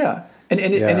does. Yeah, and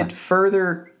it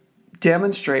further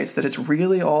demonstrates that it's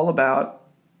really all about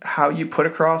how you put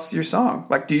across your song.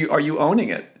 Like, are you owning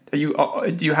it? Do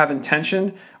you have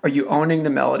intention? Are you owning the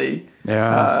melody?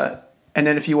 Yeah. And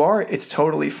then if you are, it's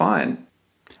totally fine.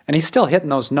 And he's still hitting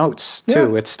those notes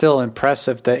too. Yeah. It's still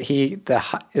impressive that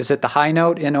is it the high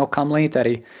note in O Comely that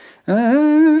he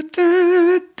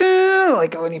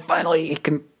like when he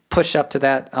can push up to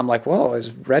that. I'm like, whoa,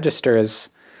 his register is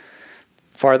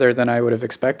farther than I would have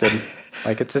expected.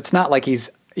 Like it's not like he's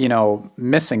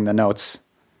missing the notes.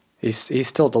 He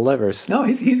still delivers. No,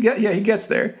 he gets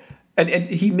there, and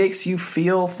he makes you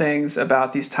feel things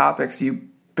about these topics you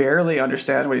barely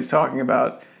understand what he's talking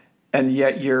about, and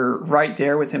yet you're right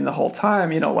there with him the whole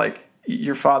time. Like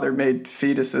your father made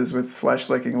fetuses with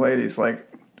flesh-licking ladies. Like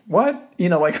what?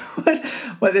 Like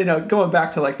what? Going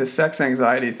back to like the sex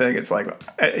anxiety thing, it's like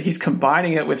he's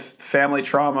combining it with family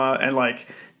trauma, and like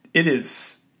it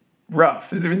is rough.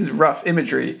 This is rough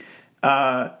imagery,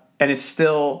 and it's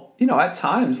still at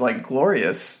times like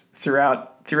glorious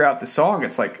throughout the song.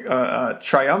 It's like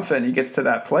triumphant. He gets to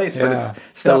that place, but it's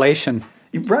stuff, elation.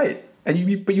 Right,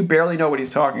 and but you barely know what he's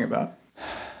talking about.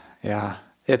 Yeah,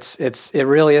 it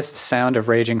really is the sound of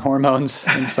raging hormones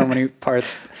in so many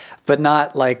parts, but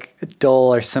not like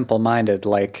dull or simple-minded,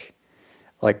 like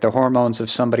the hormones of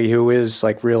somebody who is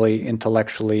like really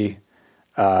intellectually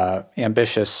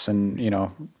ambitious and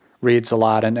reads a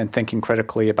lot and thinking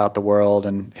critically about the world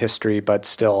and history, but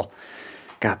still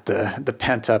got the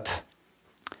pent-up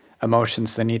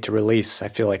emotions they need to release. I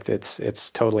feel like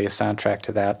it's totally a soundtrack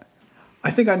to that. I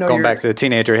think I know. Going back to the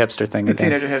teenager hipster thing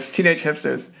again. Teenage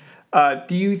hipsters.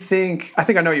 Do you think? I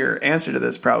think I know your answer to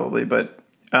this probably, but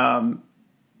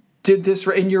did this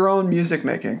in your own music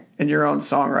making, in your own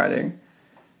songwriting?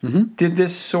 Mm-hmm. Did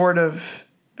this sort of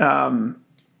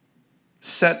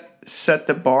set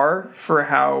the bar for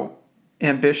how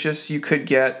ambitious you could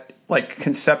get, like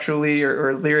conceptually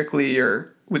or lyrically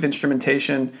or with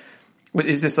instrumentation?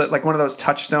 Is this like one of those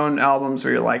touchstone albums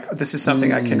where you're like, this is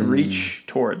something I can reach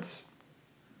towards?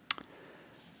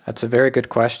 That's a very good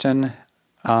question.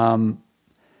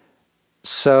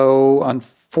 So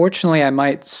unfortunately, I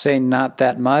might say not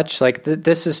that much. Like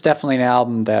this is definitely an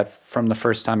album that from the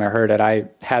first time I heard it, I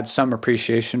had some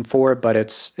appreciation for, but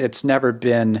it's never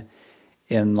been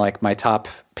in like my top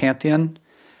pantheon.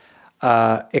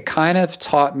 It kind of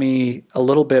taught me a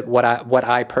little bit what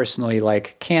I personally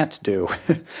like can't do,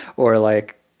 or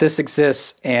like this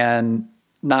exists and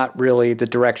not really the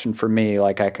direction for me.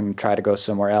 Like I can try to go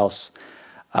somewhere else.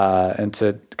 And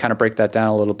to kind of break that down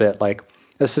a little bit, like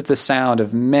this is the sound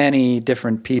of many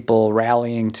different people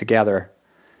rallying together,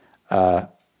 under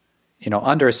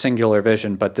a singular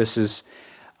vision. But this is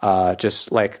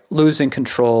just like losing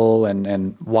control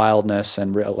and wildness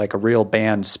and like a real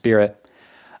band spirit.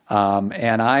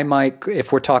 And I might,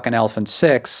 if we're talking Elephant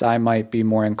Six, I might be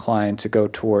more inclined to go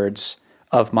towards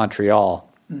Of Montreal,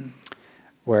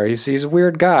 where he's a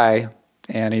weird guy.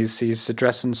 And he's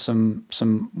addressing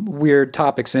some weird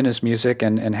topics in his music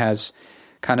and has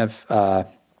kind of a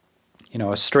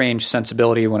strange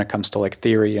sensibility when it comes to like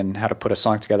theory and how to put a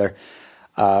song together,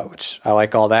 which I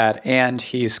like all that. And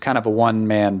he's kind of a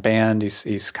one-man band.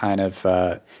 He's kind of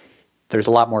there's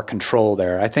a lot more control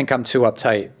there. I think I'm too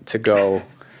uptight to go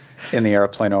in the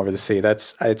Aeroplane Over the Sea.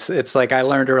 It's like I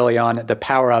learned early on the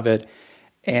power of it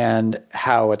and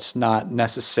how it's not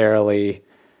necessarily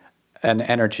an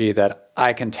energy that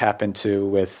I can tap into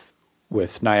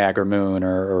with Niagara Moon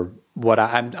or what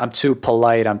I'm too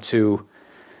polite.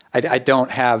 I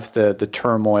don't have the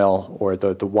turmoil or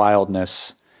the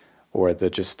wildness or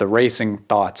the racing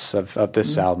thoughts of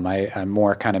this album. I'm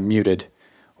more kind of muted,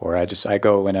 or I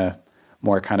go in a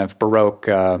more kind of Baroque,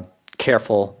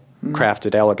 careful,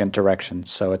 crafted, elegant direction.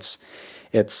 So it's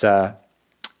a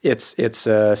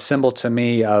symbol to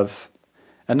me of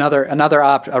another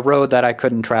a road that I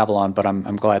couldn't travel on, but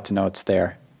I'm glad to know it's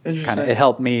there. Interesting. It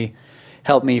helped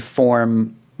me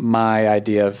form my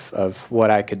idea of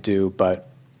what I could do, but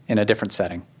in a different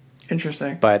setting.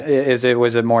 Interesting. But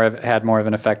had more of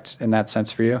an effect in that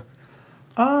sense for you?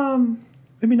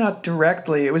 Maybe not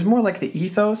directly. It was more like the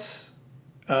ethos.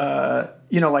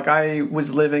 Like I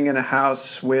was living in a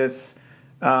house with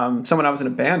someone I was in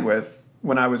a band with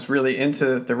when I was really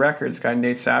into the records. Guy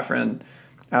Nate Safran.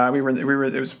 We were.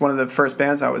 It was one of the first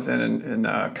bands I was in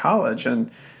college, and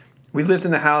we lived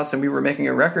in the house, and we were making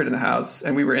a record in the house,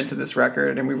 and we were into this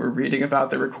record, and we were reading about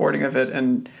the recording of it,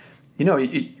 and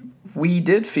we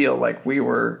did feel like we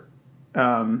were,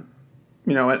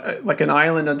 like an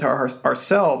island unto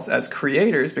ourselves as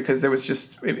creators, because there was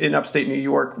just in upstate New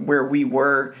York where we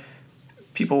were,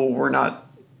 people were not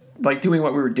like doing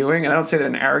what we were doing. And I don't say that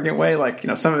in an arrogant way. Like,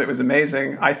 some of it was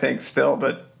amazing, I think, still,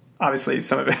 but obviously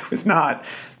some of it was not.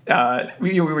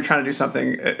 We were trying to do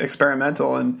something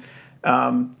experimental, and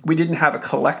we didn't have a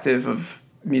collective of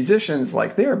musicians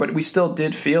like there, but we still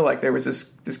did feel like there was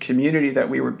this community that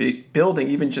we were building,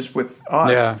 even just with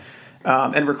us,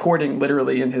 and recording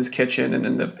literally in his kitchen and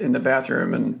in the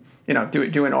bathroom, and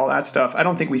doing all that stuff. I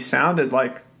don't think we sounded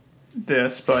like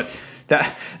this, but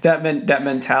that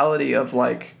mentality of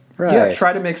like,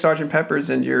 try to make Sgt. Pepper's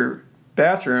in your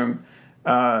bathroom.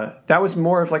 That was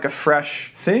more of like a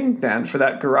fresh thing then for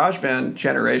that garage band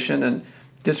generation, and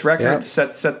this record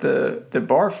set the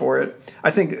bar for it.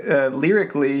 I think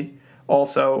lyrically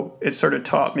also it sort of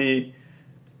taught me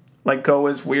like go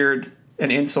as weird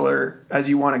and insular as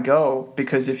you want to go,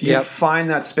 because if you find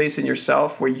that space in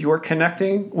yourself where you're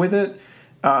connecting with it,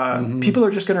 people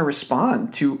are just going to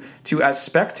respond to as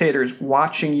spectators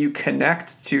watching you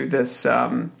connect to this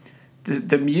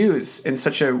the muse in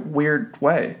such a weird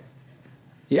way.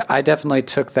 Yeah, I definitely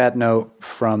took that note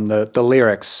from the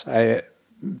lyrics.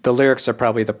 The lyrics are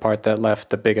probably the part that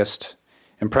left the biggest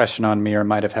impression on me, or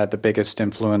might have had the biggest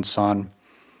influence on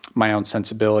my own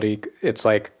sensibility. It's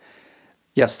like,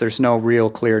 yes, there's no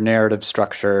real clear narrative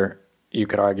structure. You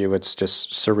could argue it's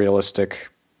just surrealistic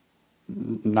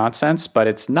nonsense, but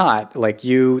it's not. Like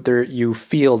you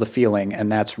feel the feeling,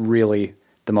 and that's really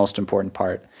the most important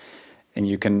part. And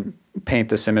you can paint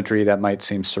this imagery that might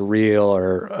seem surreal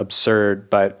or absurd,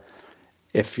 but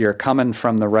if you're coming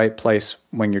from the right place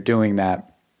when you're doing that,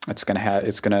 it's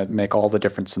gonna make all the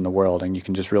difference in the world, and you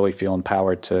can just really feel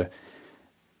empowered to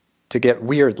get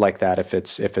weird like that if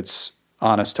it's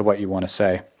honest to what you want to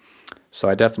say. So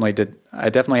I definitely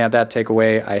had that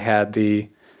takeaway. I had the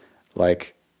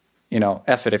like,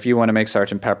 F it if you want to make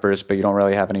Sgt. Pepper's, but you don't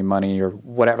really have any money or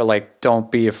whatever. Like,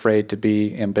 don't be afraid to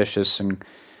be ambitious and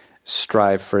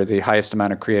strive for the highest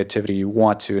amount of creativity you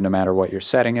want to, no matter what your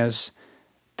setting is.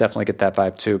 Definitely get that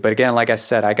vibe too. But again, like I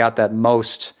said, I got that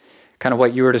most kind of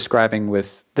what you were describing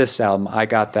with this album. I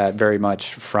got that very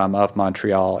much from Of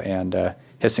Montreal, and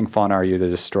Hissing Fawn Are You the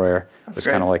Destroyer. It was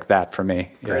kind of like that for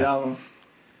me. Great album.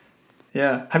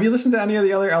 Yeah. Have you listened to any of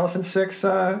the other Elephant Six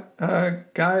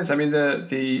guys? I mean,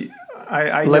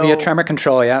 I Olivia know, Tremor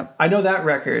Control, yeah. I know that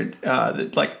record,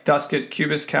 like Dusk at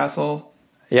Cubist Castle.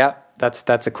 Yeah,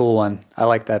 that's a cool one. I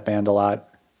like that band a lot,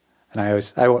 and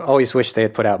I always wish they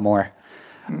had put out more.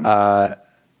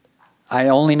 I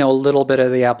only know a little bit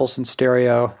of the Apples in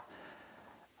Stereo.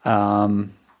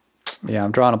 I'm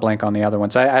drawing a blank on the other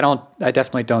ones. I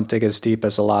definitely don't dig as deep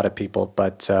as a lot of people,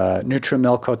 but Neutral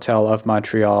Milk Hotel, Of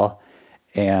Montreal,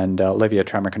 and Olivia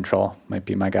Tremor Control might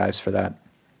be my guys for that.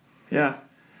 Yeah.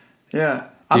 Yeah.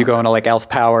 Do you go into like Elf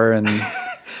Power and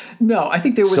no, I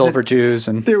think there was Silver Jews,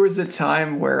 and there was a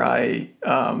time where I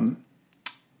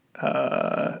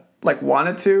like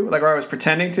wanted to, like, or I was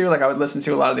pretending to, like I would listen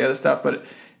to a lot of the other stuff, but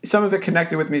some of it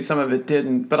connected with me, some of it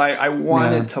didn't. But I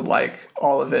wanted to like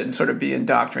all of it and sort of be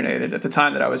indoctrinated at the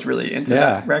time that I was really into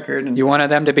that record. And you wanted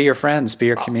them to be your friends, be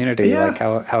your community. Like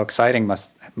how exciting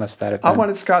must that have been? I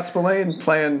wanted Scott Spillane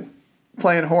playing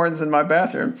horns in my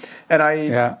bathroom,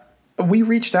 and we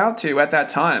reached out to, at that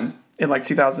time in like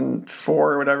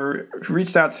 2004 or whatever,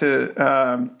 reached out to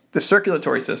the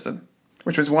Circulatory System,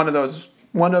 which was one of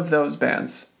those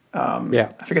bands.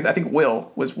 I think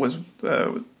Will was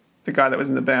the guy that was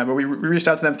in the band, but we reached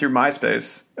out to them through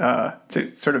MySpace to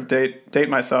sort of date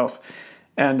myself,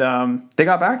 and they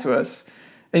got back to us.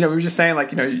 And, we were just saying,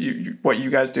 like, what you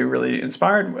guys do really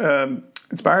inspired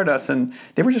us, and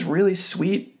they were just really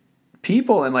sweet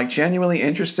people and like genuinely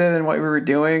interested in what we were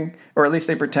doing, or at least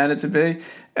they pretended to be.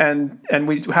 And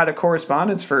we had a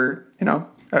correspondence for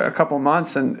a couple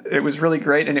months, and it was really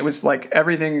great, and it was like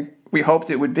everything we hoped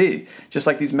it would be, just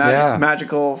like these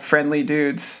magical, friendly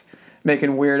dudes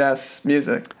making weird-ass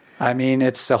music. I mean,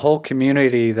 it's a whole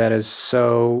community that is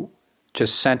so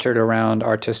just centered around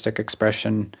artistic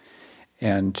expression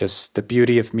and just the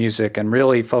beauty of music, and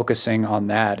really focusing on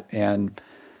that. And,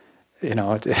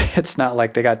 it's not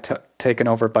like they got taken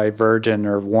over by Virgin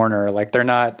or Warner. Like, they're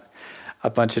not a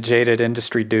bunch of jaded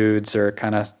industry dudes or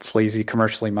kind of sleazy,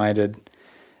 commercially minded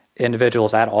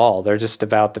individuals at all. They're just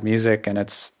about the music, and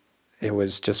it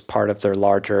was just part of their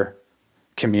larger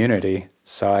community.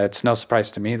 So it's no surprise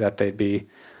to me that they'd be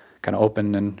kind of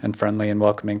open and friendly and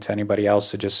welcoming to anybody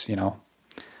else who just,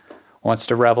 wants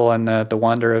to revel in the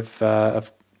wonder of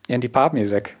indie pop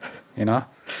music,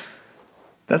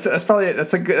 That's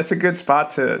a good spot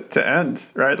to end,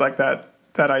 right? Like that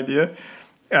idea.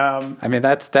 I mean,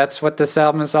 that's what this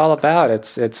album is all about.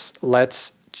 It's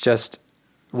let's just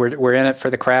we're in it for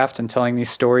the craft and telling these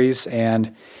stories,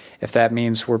 and if that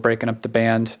means we're breaking up the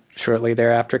band shortly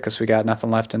thereafter because we got nothing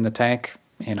left in the tank,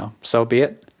 so be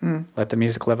it. Let the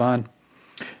music live on.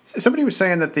 Somebody was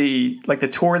saying that the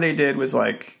tour they did was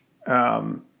like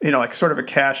sort of a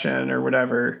cash in or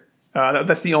whatever.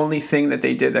 That's the only thing that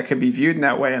they did that could be viewed in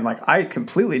that way. And like, I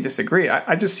completely disagree.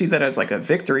 I just see that as like a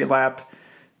victory lap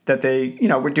that they,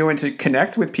 were doing to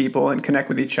connect with people and connect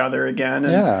with each other again.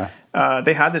 And,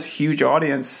 they had this huge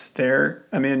audience there.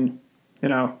 I mean,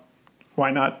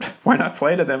 why not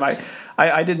play to them?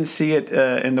 I didn't see it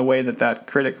in the way that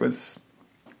critic was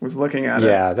looking at it.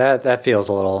 Yeah, that feels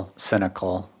a little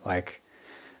cynical. Like,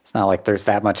 it's not like there's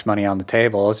that much money on the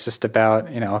table. It's just about,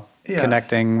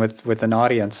 connecting with an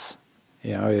audience,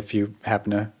 if you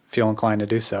happen to feel inclined to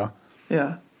do so.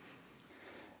 Yeah.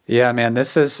 Yeah, man,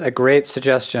 this is a great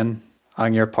suggestion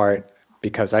on your part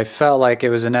because I felt like it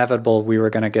was inevitable we were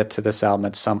going to get to this album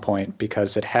at some point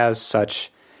because it has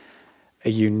such a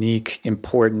unique,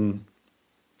 important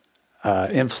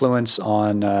influence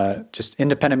on just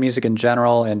independent music in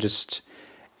general and just,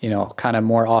 kind of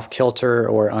more off-kilter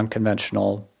or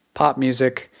unconventional pop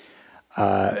music.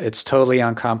 It's totally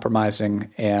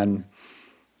uncompromising, and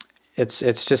it's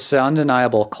just an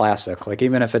undeniable classic. Like,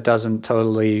 even if it doesn't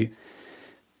totally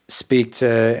speak to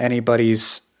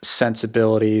anybody's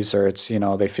sensibilities or it's,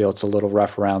 they feel it's a little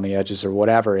rough around the edges or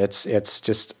whatever, it's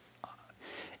just,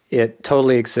 it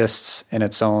totally exists in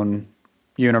its own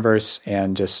universe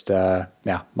and just,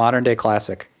 modern day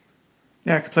classic.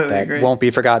 Yeah, I completely agree. Won't be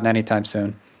forgotten anytime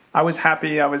soon. I was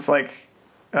happy. I was like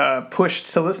pushed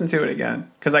to listen to it again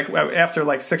because like after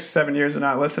like 6 or 7 years of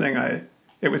not listening,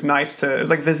 it was nice it was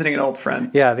like visiting an old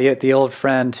friend. Yeah, the old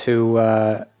friend who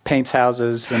paints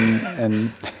houses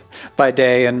and by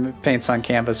day and paints on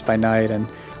canvas by night and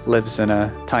lives in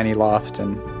a tiny loft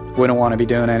and wouldn't want to be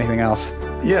doing anything else.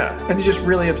 Yeah, and he's just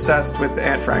really obsessed with the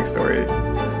Anne Frank story.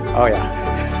 Oh, yeah.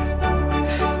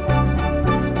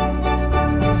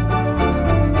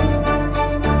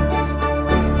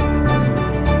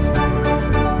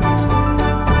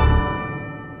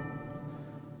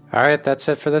 All right, that's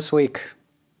it for this week.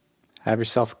 Have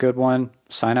yourself a good one.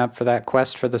 Sign up for that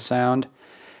quest for the sound.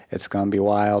 It's going to be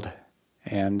wild.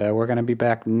 And we're going to be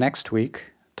back next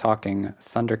week talking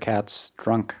Thundercats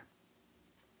Drunk.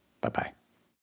 Bye-bye.